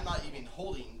 I'm not even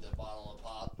holding the bottle of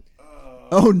pop.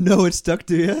 Oh no, it's stuck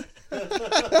to you.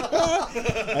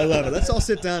 I love it. Let's all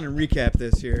sit down and recap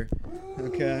this here.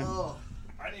 Okay.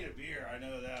 I need a beer. I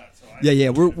know that. So Yeah.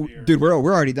 a beer. Dude, we're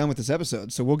already done with this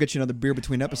episode, so we'll get you another beer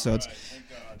between episodes. All right, thank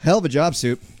God. Hell of a job,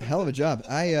 Soup. Hell of a job.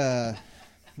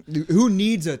 Who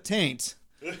needs a taint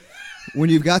when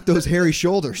you've got those hairy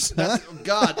shoulders? Huh?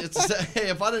 God, hey,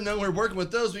 if I'd have known we were working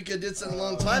with those, we could have did something a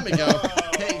long time ago.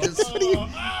 Hey, just,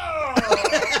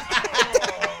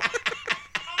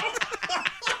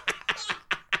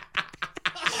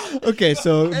 Okay,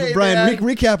 so Hey, Brian, man.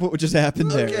 recap what just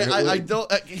happened there. okay, I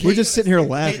don't. We're just sitting here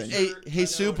laughing. Hey,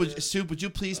 Soup, would you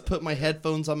please put my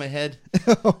headphones on my head?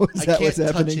 Oh, is I that can't what's touch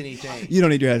happening? anything. You don't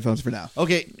need your headphones for now.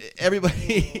 Okay,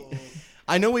 everybody.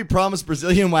 I know we promised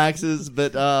Brazilian waxes,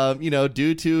 but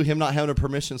due to him not having a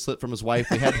permission slip from his wife,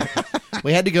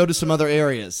 we had to go to some other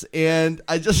areas. And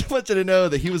I just want you to know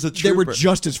that he was a They trooper. were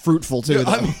just as fruitful too.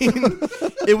 Though. I mean,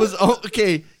 it was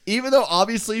okay. Even though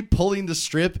obviously pulling the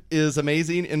strip is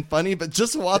amazing and funny, but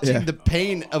just watching the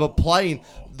pain of applying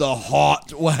the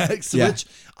hot wax, which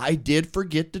I did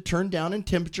forget to turn down in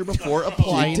temperature before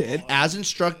applying, did. as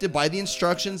instructed by the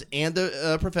instructions and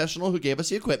the professional who gave us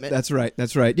the equipment. That's right.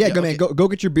 That's right. Yeah, Yeah, man, okay. go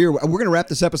get your beer. We're gonna wrap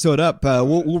this episode up.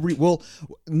 We'll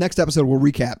next episode we'll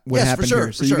recap what Yes, for happened sure,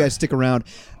 here. So for you sure. guys stick around.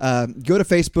 Go to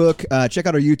Facebook. Check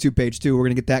out our YouTube page too. We're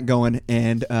gonna get that going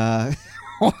and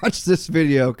watch this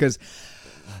video because,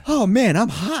 oh man, I'm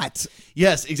hot.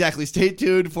 Yes, exactly. Stay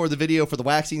tuned for the video for the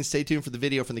waxing. Stay tuned for the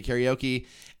video from the karaoke.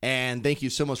 And thank you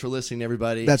so much for listening,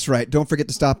 everybody. That's right. Don't forget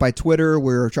to stop by Twitter.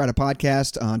 We're trying to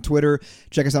podcast on Twitter.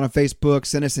 Check us out on Facebook.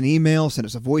 Send us an email. Send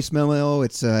us a voicemail.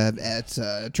 It's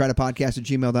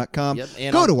trytopodcast@gmail.com. Yep,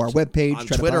 and Go on- to our webpage. on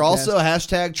Try to Twitter Podcast. also,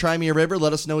 hashtag Try Me a River.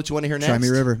 Let us know what you want to hear next. Try Me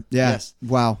River. Yeah. Yes.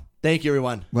 Wow. Thank you,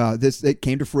 everyone. Wow. It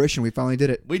came to fruition. We finally did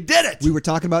it. We did it. We were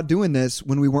talking about doing this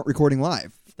when we weren't recording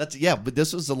live. But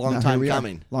this was a long Now here time we are.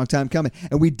 coming. Long time coming.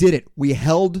 And we did it. We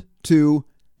held to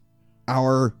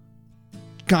our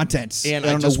contents. And I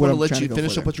don't know just what want to I'm let trying you go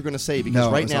finish for up there. what you're going to say because No,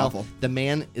 it right was now awful. the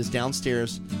man is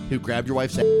downstairs who grabbed your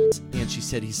wife's ass and she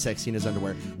said he's sexy in his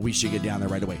underwear. We should get down there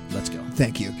right away. Let's go.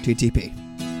 Thank you. TTP.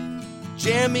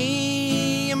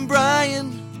 Jeremy and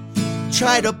Brian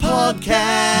try to podcast,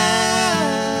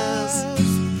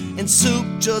 and Soup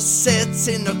just sits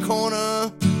in the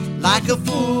corner like a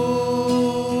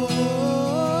fool.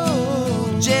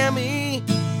 Jeremy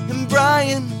and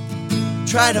Brian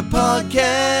try to podcast.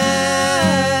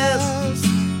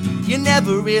 You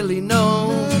never really know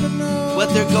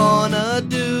what they're gonna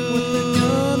do.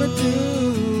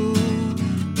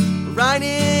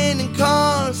 Riding in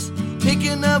cars,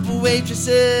 picking up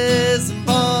waitresses and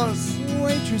bars.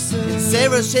 And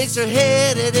Sarah shakes her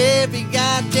head at every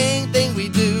goddamn thing we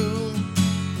do.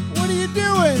 What are you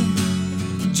doing?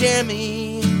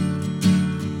 Jeremy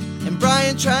and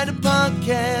Brian try to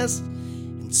podcast,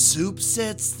 and Soup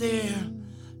sits there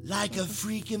like a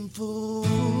freaking fool.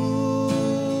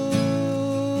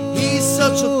 He's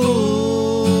such a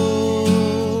fool.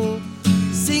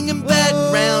 Singing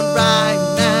background right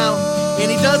now, and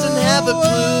he doesn't have a clue.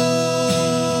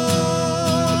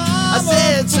 I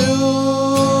said too.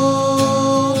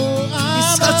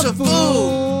 He's such a fool.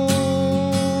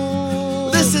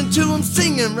 Listen to him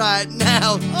singing right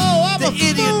now. The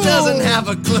idiot doesn't have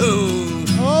a clue.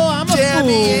 I'm a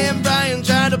Jamie fool. and Brian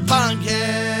try to podcast.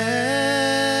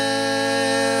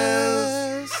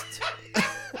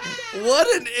 What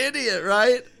an idiot,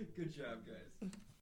 right?